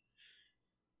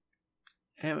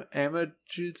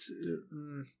 Amajutsu.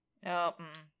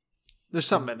 There's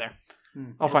something in there.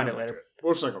 I'll find it later.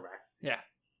 We'll circle back. Yeah.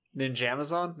 Ninja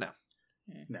Amazon? No.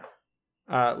 No.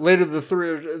 Later,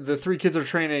 the three kids are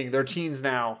training. They're teens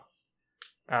now.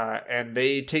 And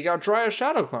they take out Jiraiya's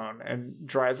shadow clone. And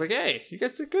Jiraiya's like, hey, you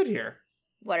guys did good here.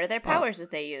 What are their powers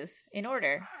that they use? In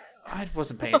order. I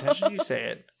wasn't paying attention. You say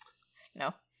it.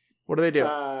 No. What do they do?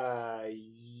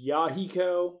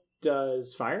 Yahiko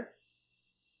does fire.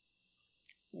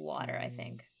 Water, I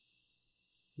think.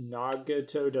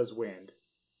 Nagato does wind.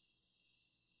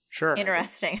 Sure.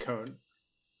 Interesting. Cone.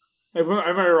 Am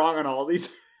I wrong on all these?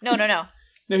 No. No,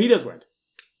 he does wind.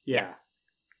 Yeah.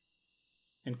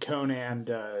 And Conan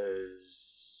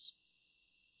does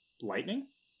lightning?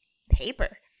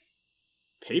 Paper.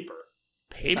 Oh,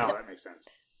 that makes sense.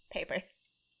 Paper.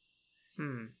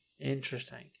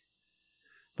 Interesting.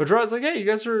 But Jiraiya's like, hey, you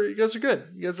guys are good.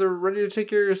 You guys are ready to take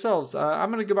care of yourselves.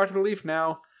 I'm gonna go back to the Leaf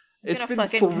now. It's been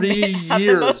 3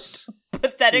 years.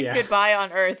 Pathetic goodbye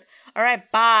on Earth. All right,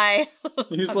 bye.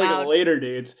 He's like, later,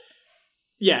 dudes.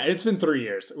 Yeah, it's been 3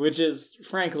 years, which is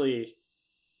frankly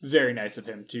very nice of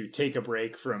him to take a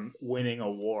break from winning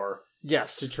a war.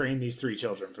 Yes. To train these 3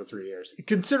 children for 3 years.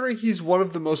 Considering he's one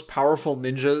of the most powerful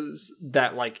ninjas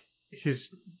that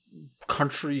his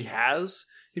country has,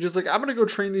 he's just like, I'm gonna go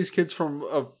train these kids from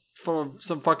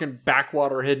some fucking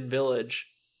backwater hidden village.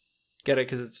 Get it?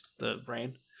 Because it's the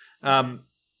rain.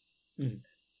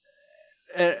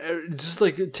 Just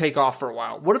take off for a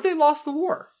while. What if they lost the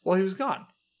war while he was gone?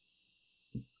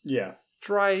 Yeah.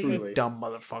 You dumb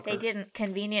motherfucker. They didn't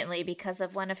conveniently because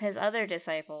of one of his other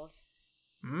disciples.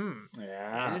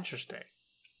 Yeah. Interesting.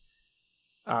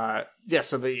 So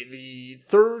the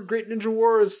third Great Ninja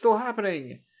War is still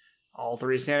happening. All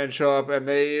 3 Sanin show up and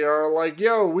they are like,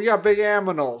 yo, we got big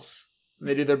animals. And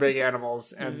they do their big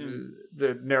animals, and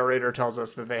the narrator tells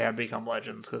us that they have become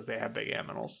legends because they have big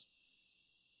animals.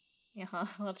 Yeah,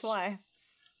 that's why.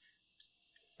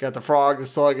 Got the frog, the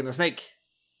slug, and the snake.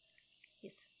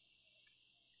 Yes.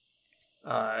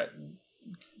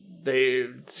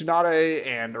 Tsunade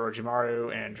and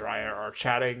Orochimaru and Jiraiya are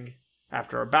chatting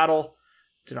after a battle.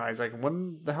 Tsunade's like,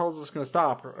 when the hell is this going to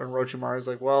stop? And Orochimaru's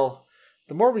like, well,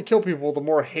 the more we kill people, the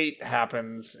more hate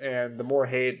happens. And the more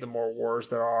hate, the more wars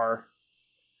there are.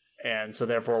 And so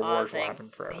therefore wars will happen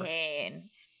forever. Pain.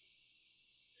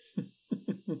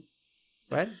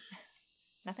 What?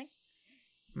 Nothing?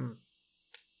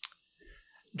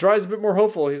 Jiraiya's a bit more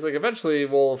hopeful. He's like, eventually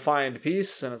we'll find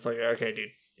peace. And it's like, okay,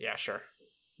 dude. Yeah, sure.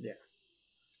 Yeah.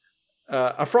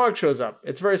 A frog shows up.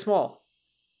 It's very small.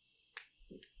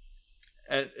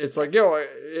 And it's like, yo,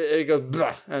 it goes,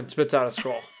 blah, and spits out a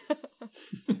scroll.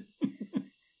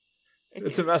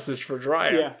 It's a message for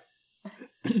Jiraiya.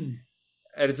 Yeah.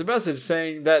 And it's a message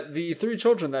saying that the 3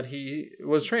 children that he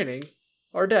was training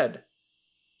are dead.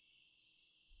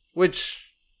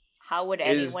 Which... How would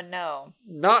anyone know?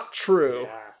 Not true.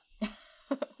 Yeah.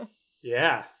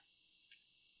 Yeah.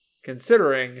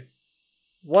 Considering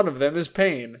one of them is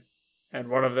Pain, and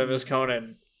one of them is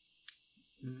Conan.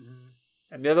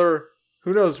 And the other,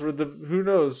 who knows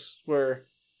where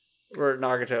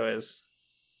Nagato is.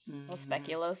 We'll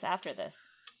speculos after this.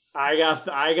 I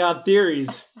got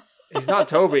theories. He's not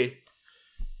Toby.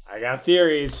 I got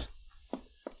theories.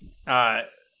 At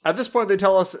this point, they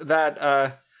tell us that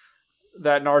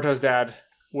that Naruto's dad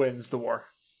wins the war,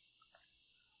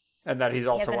 and that he's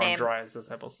also one of Jiraiya's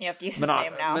disciples. You have to use his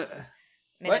name now.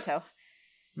 Minato.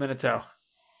 Minato.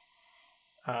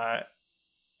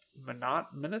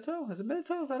 Minato? Is it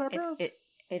Minato? Is that our pronounce?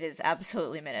 It is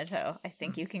absolutely Minato. I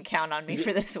think you can count on me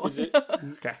for this one.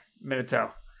 Okay,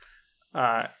 Minato.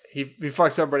 He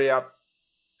fucks somebody up,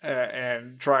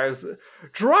 and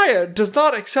Jiraiya does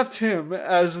not accept him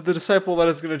as the disciple that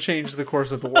is going to change the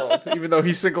course of the world, even though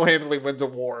he single-handedly wins a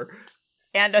war.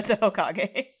 And the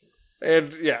Hokage.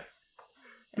 And, yeah.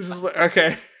 It's just like,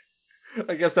 okay.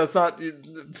 I guess that's not...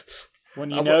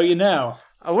 When you know, you know.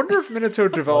 I wonder if Minato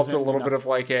developed a little bit of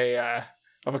like a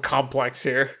complex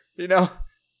here, you know?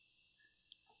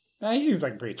 Nah, he seems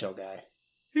like a pretty chill guy.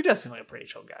 He does seem like a pretty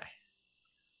chill guy.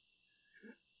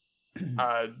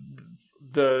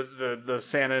 The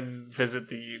Sannin visit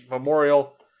the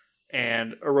memorial,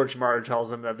 and Orochimaru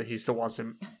tells him that he still wants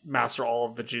to master all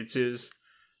of the jutsus.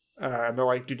 And they're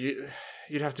like, dude,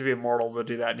 you'd have to be immortal to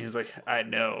do that. And he's like, I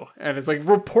know. And it's like,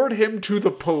 report him to the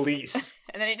police.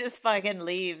 And then he just fucking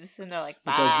leaves. And they're like,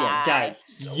 bye. It's like, yeah, guys,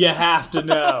 you have to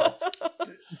know.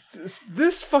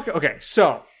 This fucking... Okay,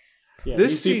 so... Yeah,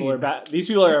 these people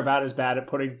are about as bad at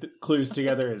putting clues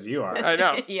together as you are. I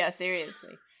know. Yeah,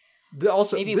 seriously.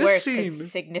 Also, maybe this worse scene,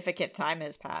 because significant time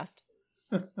has passed.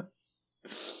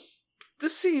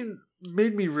 This scene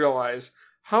made me realize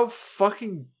how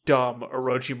fucking dumb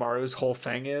Orochimaru's whole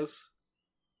thing is.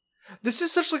 This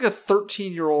is such like a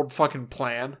 13-year-old fucking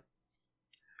plan.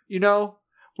 You know?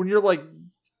 When you're like,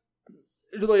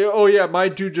 oh yeah, my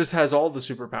dude just has all the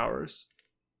superpowers.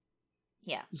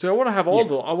 Yeah. So I want to have all of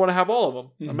them. I want to have all of them.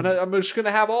 Mm-hmm. I'm just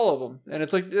gonna have all of them. And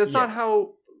it's like, that's not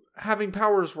how having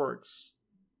powers works.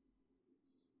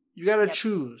 You gotta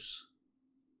choose.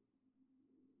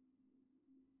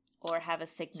 Or have a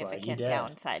significant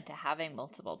downside to having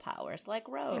multiple powers, like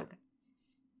Rogue.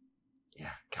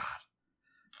 Yeah, God.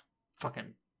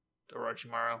 Fucking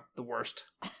Orochimaru, the worst.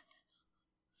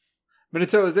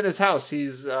 Minato is in his house.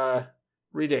 He's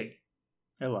reading.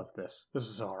 I love this. This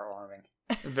is so heartwarming.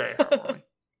 Very heartwarming.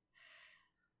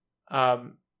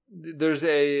 There's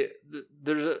a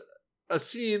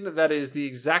scene that is the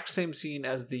exact same scene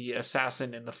as the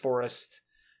assassin in the forest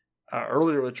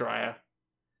earlier with Jiraiya,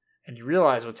 and you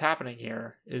realize what's happening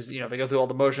here is, they go through all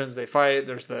the motions, they fight.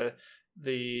 There's the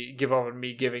give up and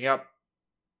me giving up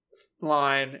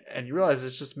line, and you realize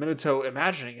it's just Minato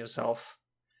imagining himself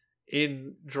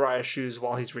in Jiraiya's shoes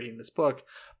while he's reading this book.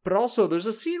 But also, there's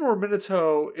a scene where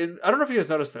Minato, I don't know if you guys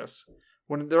noticed this,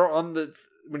 when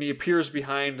he appears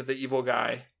behind the evil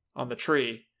guy on the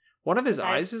tree, one of his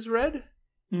eyes is red.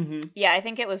 Mm-hmm. Yeah, I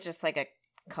think it was just like a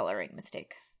coloring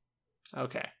mistake.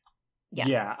 Okay.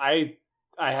 Yeah, I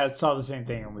saw the same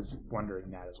thing and was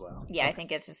wondering that as well. Yeah, okay. I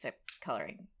think it's just a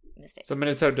coloring mistake. So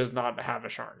Minato does not have a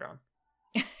Sharingan.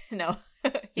 No,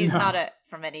 he's not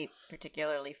from any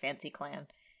particularly fancy clan.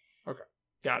 Okay,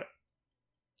 got it.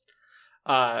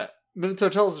 Minato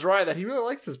tells Jiraiya that he really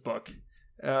likes this book.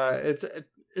 It's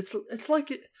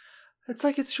like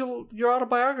it's your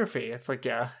autobiography. It's like,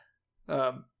 yeah.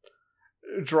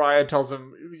 Jiraiya tells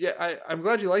him, yeah, I'm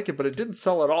glad you like it, but it didn't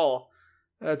sell at all.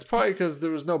 It's probably because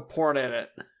there was no porn in it.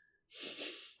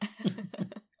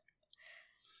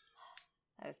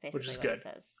 That was basically which is what good. It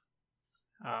says.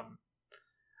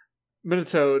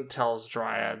 Minato tells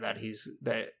Jiraiya that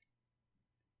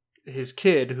his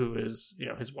kid, who is,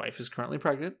 his wife is currently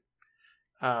pregnant.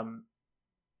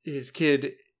 His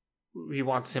kid, he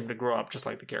wants him to grow up just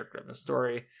like the character in the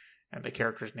story, and the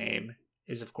character's name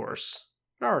is, of course,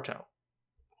 Naruto.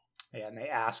 Yeah, and they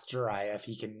ask Jiraiya if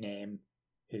he can name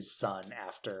his son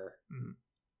after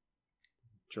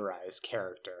Jiraiya's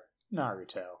character,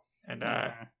 Naruto. And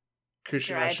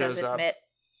Kushina Jiraiya shows does up. Admit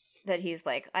that he's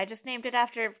like, I just named it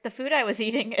after the food I was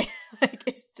eating. Like,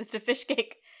 it's just a fish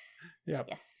cake. Yeah.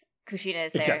 Yes. Kushina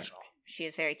is there. Exceptional. She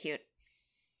is very cute.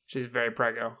 She's very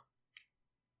prego.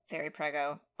 Very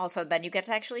prego. Also, then you get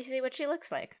to actually see what she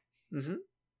looks like. Mm-hmm.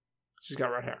 She's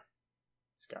got red hair.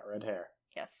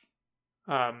 Yes.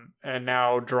 And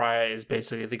now Jiraiya is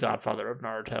basically the godfather of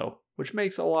Naruto, which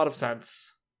makes a lot of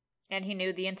sense. And he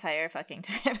knew the entire fucking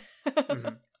time.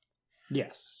 Mm-hmm.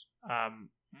 Yes.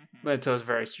 Minato is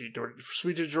very sweet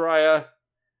to Jiraiya,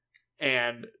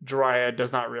 and Jiraiya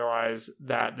does not realize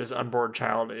that this unborn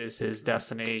child is his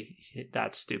destiny.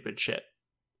 That's stupid shit.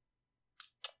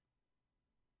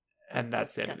 And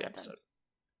that's the end of the episode.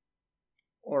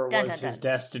 Or was his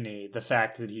destiny the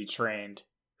fact that he trained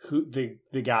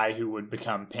the guy who would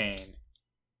become Pain?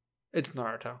 It's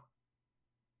Naruto.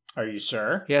 Are you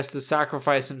sure? He has to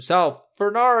sacrifice himself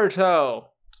for Naruto.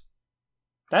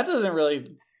 That doesn't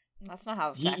really... That's not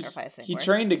how sacrificing He works.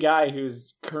 trained a guy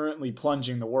who's currently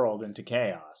plunging the world into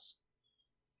chaos.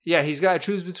 Yeah, he's got to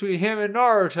choose between him and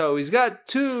Naruto. He's got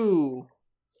two.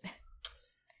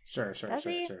 Sure. Does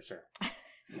he?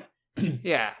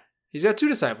 Yeah, he's got two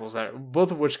disciples,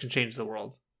 both of which can change the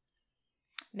world.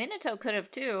 Minato could have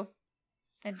too.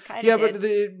 And kind Yeah, of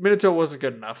did. but Minato wasn't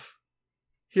good enough.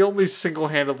 He only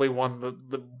single-handedly won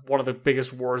the one of the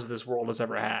biggest wars this world has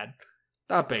ever had.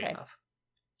 Not big enough.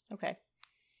 Okay.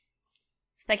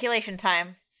 Speculation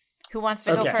time. Who wants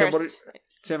to go Okay. first?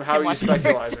 Tim, how are you wants to go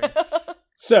first. speculating?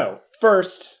 So,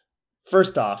 first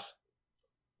off,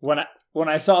 when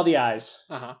I saw the eyes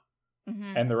Uh-huh.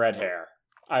 Mhm. and the red hair,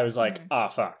 I was like,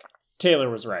 fuck. Taylor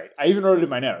was right. I even wrote it in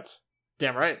my notes.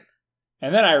 Damn right.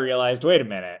 And then I realized, wait a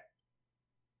minute.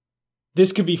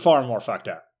 This could be far more fucked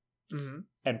up. Mm-hmm.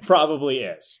 And probably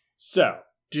is. So,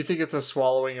 Do you think it's a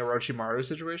swallowing Orochimaru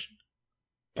situation?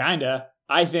 kinda.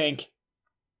 I think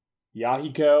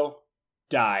Yahiko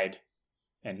died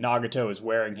and Nagato is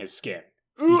wearing his skin.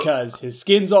 Because his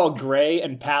skin's all gray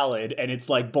and pallid and it's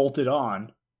like bolted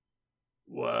on.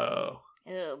 Whoa.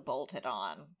 Ew, bolted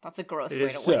on. That's a gross It way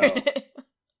is to so. word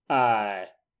it.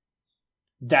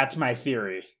 That's my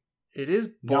theory. It is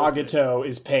bolted. Nagato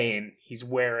is pain. He's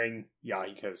wearing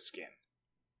Yahiko's skin.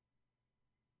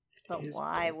 But is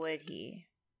why bolted. would he?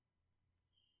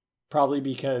 Probably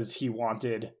because he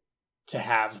wanted to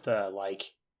have the,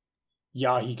 like,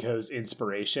 Yahiko's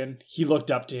inspiration. He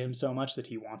looked up to him so much that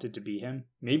he wanted to be him.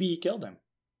 Maybe he killed him.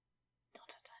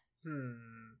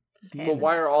 Okay, But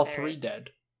why are that's all very- three dead?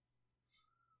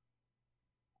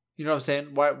 You know what I'm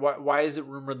saying? Why is it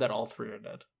rumored that all three are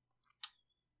dead?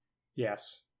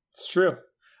 Yes. It's true.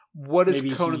 What does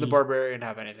Maybe Conan the he- Barbarian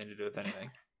have anything to do with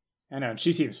anything? I know, and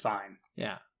she seems fine.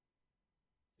 Yeah.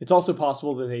 It's also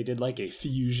possible that they did, like, a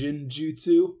fusion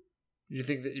jutsu. You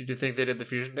think they did the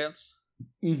fusion dance?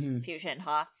 Mm-hmm. Fusion,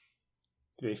 huh?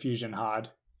 They fusion hard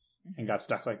and got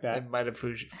stuck like They that. might have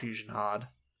fusion hard.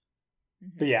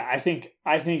 But yeah, I think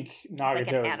like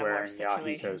Nagato an is wearing Animorph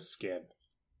situation. Yahiko's skin.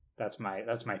 That's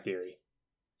my theory.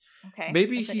 Okay.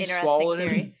 Maybe That's an he interesting swallowed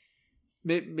theory. him.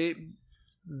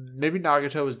 Maybe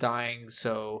Nagato was dying,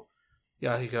 so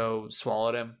Yahiko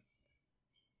swallowed him.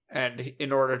 And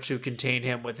in order to contain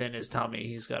him within his tummy,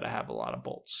 he's got to have a lot of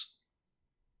bolts.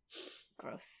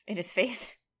 Gross. In his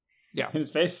face. Yeah. In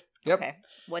his face. Yep. Okay.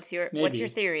 What's your Maybe.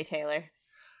 theory, Taylor?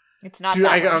 It's not Dude,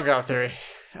 that I one. don't got a theory.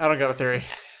 I don't got a theory.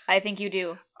 I think you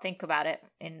do. Think about it.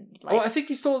 And like, Well, I think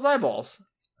he stole his eyeballs.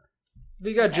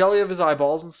 He got jelly of his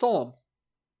eyeballs and stole them.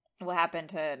 what happened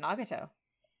to Nagato?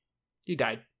 He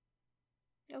died.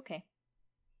 Okay.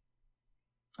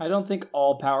 I don't think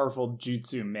all powerful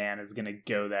jutsu man is gonna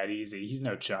go that easy. He's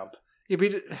no chump. Yeah,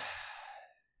 but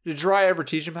did Jiraiya ever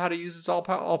teach him how to use his all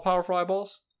powerful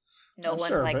eyeballs? No I'm one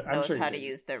sure, like but I'm knows sure how you to did.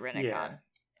 use the Rinnegan.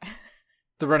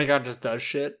 The Rinnegan just does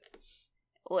shit.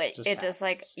 Wait, Just it just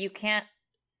like happens. you can't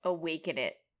awaken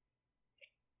it.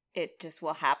 It just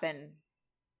will happen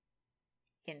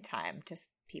in time to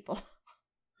people.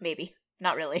 Maybe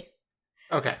not really.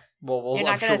 Okay. Well, You're I'm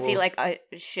not gonna sure see we'll- like a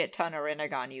shit ton of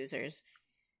Rinnegan users.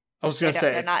 I was gonna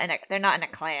say they're it's- not in a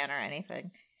clan or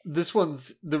anything. this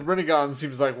one's the Rinnegan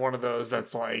seems like one of those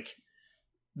that's like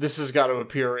this has got to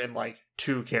appear in like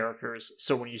 2 characters,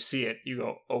 so when you see it, you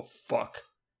go, "Oh fuck,"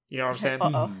 you know what I'm saying?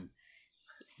 Uh-oh. Mhm.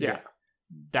 Yeah,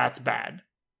 that's bad.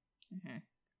 hmm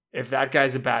If that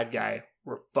guy's a bad guy,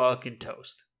 we're fucking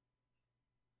toast.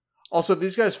 Also,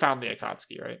 these guys found the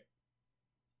Akatsuki, right?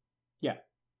 Yeah.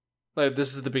 Like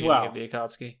this is the beginning Well- of the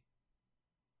Akatsuki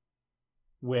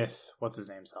With what's his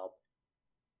name's help.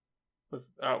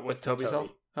 with Toby's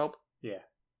Toby. help. Yeah.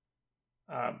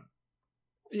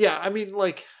 Yeah, I mean,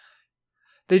 like,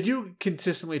 they do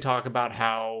consistently talk about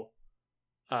how,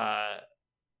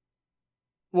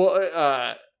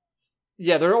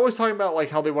 yeah, they're always talking about, like,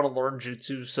 how they want to learn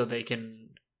jutsu so they can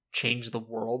change the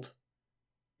world.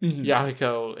 Mhm.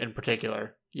 Yahiko, in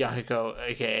particular, Yahiko,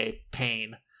 aka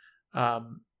Pain,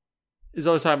 is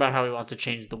always talking about how he wants to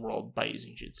change the world by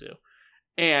using jutsu.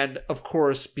 And, of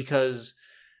course, because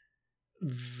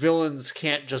villains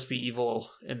can't just be evil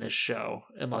in this show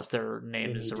unless their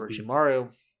name They is need to be-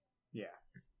 Orochimaru. Yeah.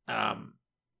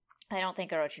 I don't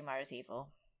think Orochimaru's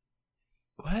evil.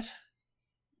 What?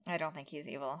 I don't think he's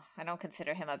evil. I don't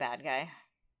consider him a bad guy.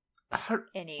 How,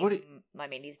 Any, What do I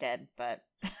mean, he's dead, but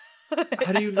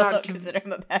How do I you still not don't con- consider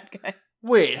him a bad guy?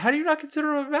 wait, how do you not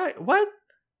consider him a bad? What?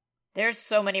 There's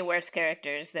so many worse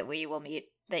characters that we will meet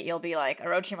that you'll be like,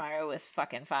 Orochimaru was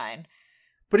fucking fine.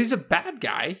 But he's a bad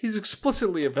guy. He's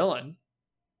explicitly a villain.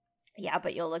 Yeah,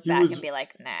 but you'll look He back was- and be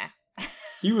like, nah.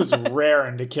 He was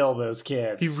raring to kill those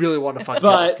kids. He really wanted to fuck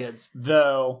But- those kids.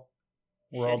 Though,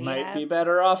 Should world he might have? be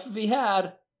better off if he had.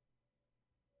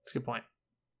 That's a good point.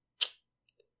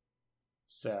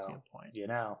 That's a So, good point. you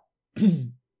know.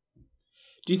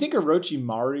 Do you think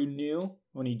Orochimaru knew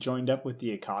when he joined up with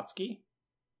the Akatsuki?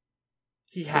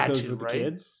 He That had those to, were the right?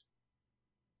 kids?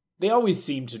 They always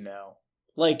seem to know.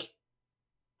 Like,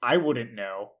 I wouldn't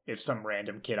know if some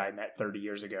random kid I met 30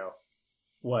 years ago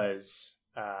was,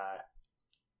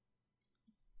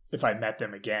 if I met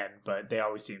them again, but they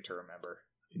always seem to remember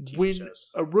in TV When shows.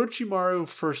 Orochimaru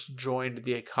first joined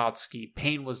the Akatsuki,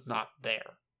 Pain was not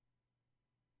there,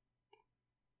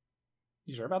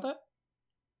 You sure about that?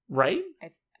 right?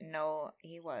 No,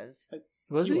 he was.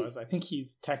 Was he? was. I think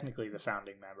he's technically the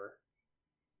founding member.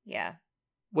 Yeah.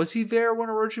 Was he there when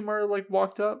Orochimaru like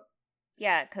walked up?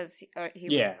 Yeah, because he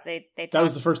Yeah. they That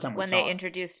was talked the first time we when saw they him.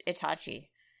 introduced Itachi.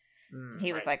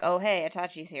 He was Right. like, "Oh hey,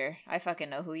 Itachi's here. I fucking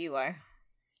know who you are.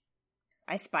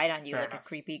 I spied on you Fair like enough. a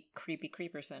creepy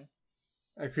creeperson.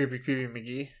 A creepy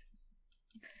McGee.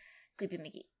 Creepy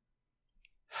Mickey."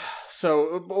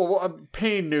 So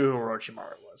Pain knew who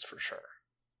Orochimaru was for sure,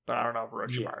 but I don't know if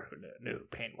Orochimaru knew who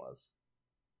Pain was.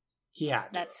 He had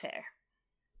to. That's fair.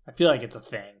 I feel like it's a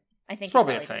thing. I think It's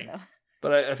probably he a thing. did, though.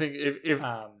 But I think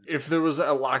if there was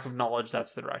a lack of knowledge,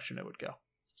 that's the direction it would go.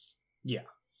 Yeah.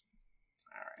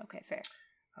 Okay, fair.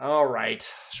 All right,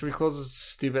 should we close this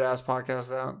stupid ass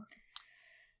podcast out?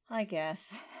 I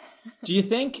guess. Do you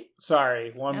think...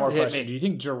 Sorry, one more Hit question. me. Do you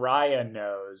think Jiraiya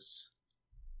knows...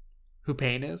 Who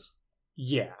Pain is?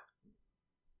 Yeah.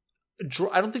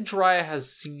 I don't think Jiraiya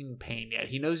has seen Pain yet.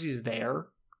 He knows he's there.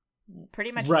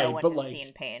 Pretty much Right, no one but, has like,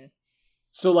 seen Pain.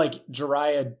 So, like,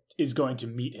 Jiraiya is going to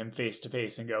meet him face to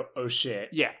face and go, oh shit,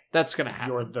 Yeah, that's gonna happen.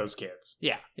 you're those kids.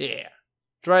 Yeah.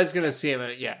 Jiraiya's gonna see him.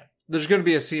 Yeah, there's gonna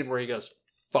be a scene where he goes,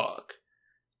 "Fuck,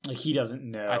 Like, he doesn't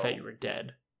know. I thought you were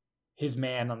dead." His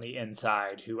man on the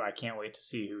inside, who I can't wait to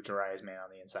see who Jiraiya's man on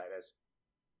the inside is,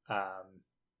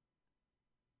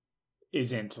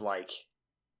 isn't, like,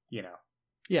 you know...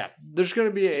 Yeah, there's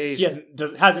gonna be He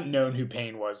hasn't known who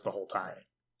Pain was the whole time.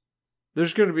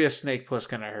 there's gonna be a Snake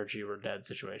Plissken, I heard you were dead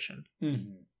situation.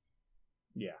 Mm-hmm.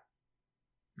 Yeah.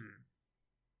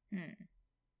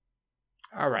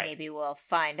 All right, Maybe we'll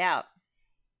find out.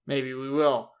 maybe we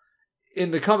will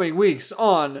in the coming weeks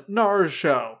on Nars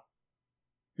show.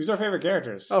 Who's our favorite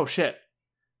characters? Oh shit.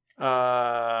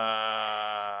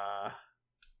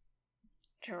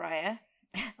 Jiraiya.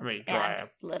 I mean, And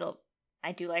Jiraiya.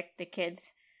 I do like the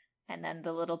kids. And then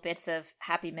the little bits of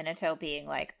Happy Minato being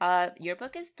like, your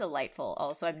book is delightful.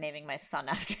 Also, I'm naming my son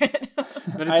after it. I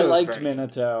Minato's liked very-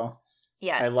 Minato.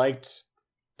 Yeah. I liked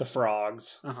the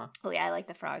frogs. Uh-huh. Oh, yeah, I like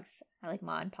the frogs. I like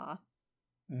Ma and Pa.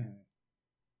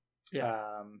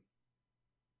 Yeah.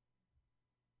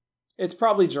 It's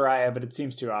probably Jiraiya, but it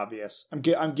seems too obvious. I'm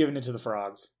giving it to the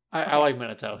frogs. I like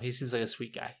Minato. He seems like a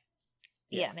sweet guy.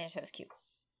 Yeah, Minato's cute.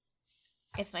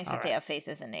 It's nice All that they right. have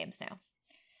faces and names now.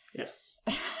 Yes.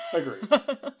 Agreed.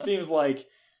 Seems like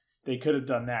they could have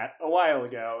done that a while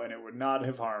ago, and it would not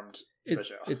have harmed the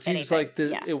show. It seems Anything, like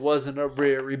yeah. it wasn't a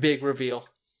very big reveal.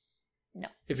 No.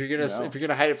 If you're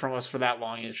gonna hide it from us for that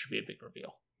long, it should be a big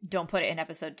reveal. Don't put it in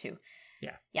episode 2.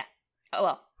 Yeah. Yeah. Oh,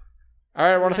 well. All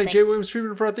right, I want to thank Thank- Jay Williams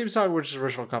Friedman for our theme song, which is an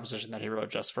original composition that he wrote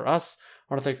just for us.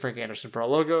 I want to thank Frank Anderson for our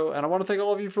logo, and I want to thank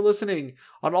all of you for listening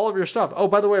on all of your stuff. Oh,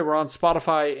 by the way, we're on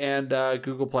Spotify and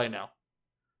Google Play now.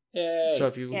 Yay. So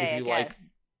if you Yeah, like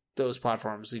guys. those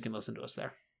platforms, you can listen to us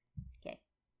there. Okay.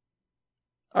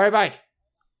 All right, bye.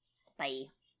 Bye.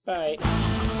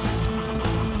 Bye.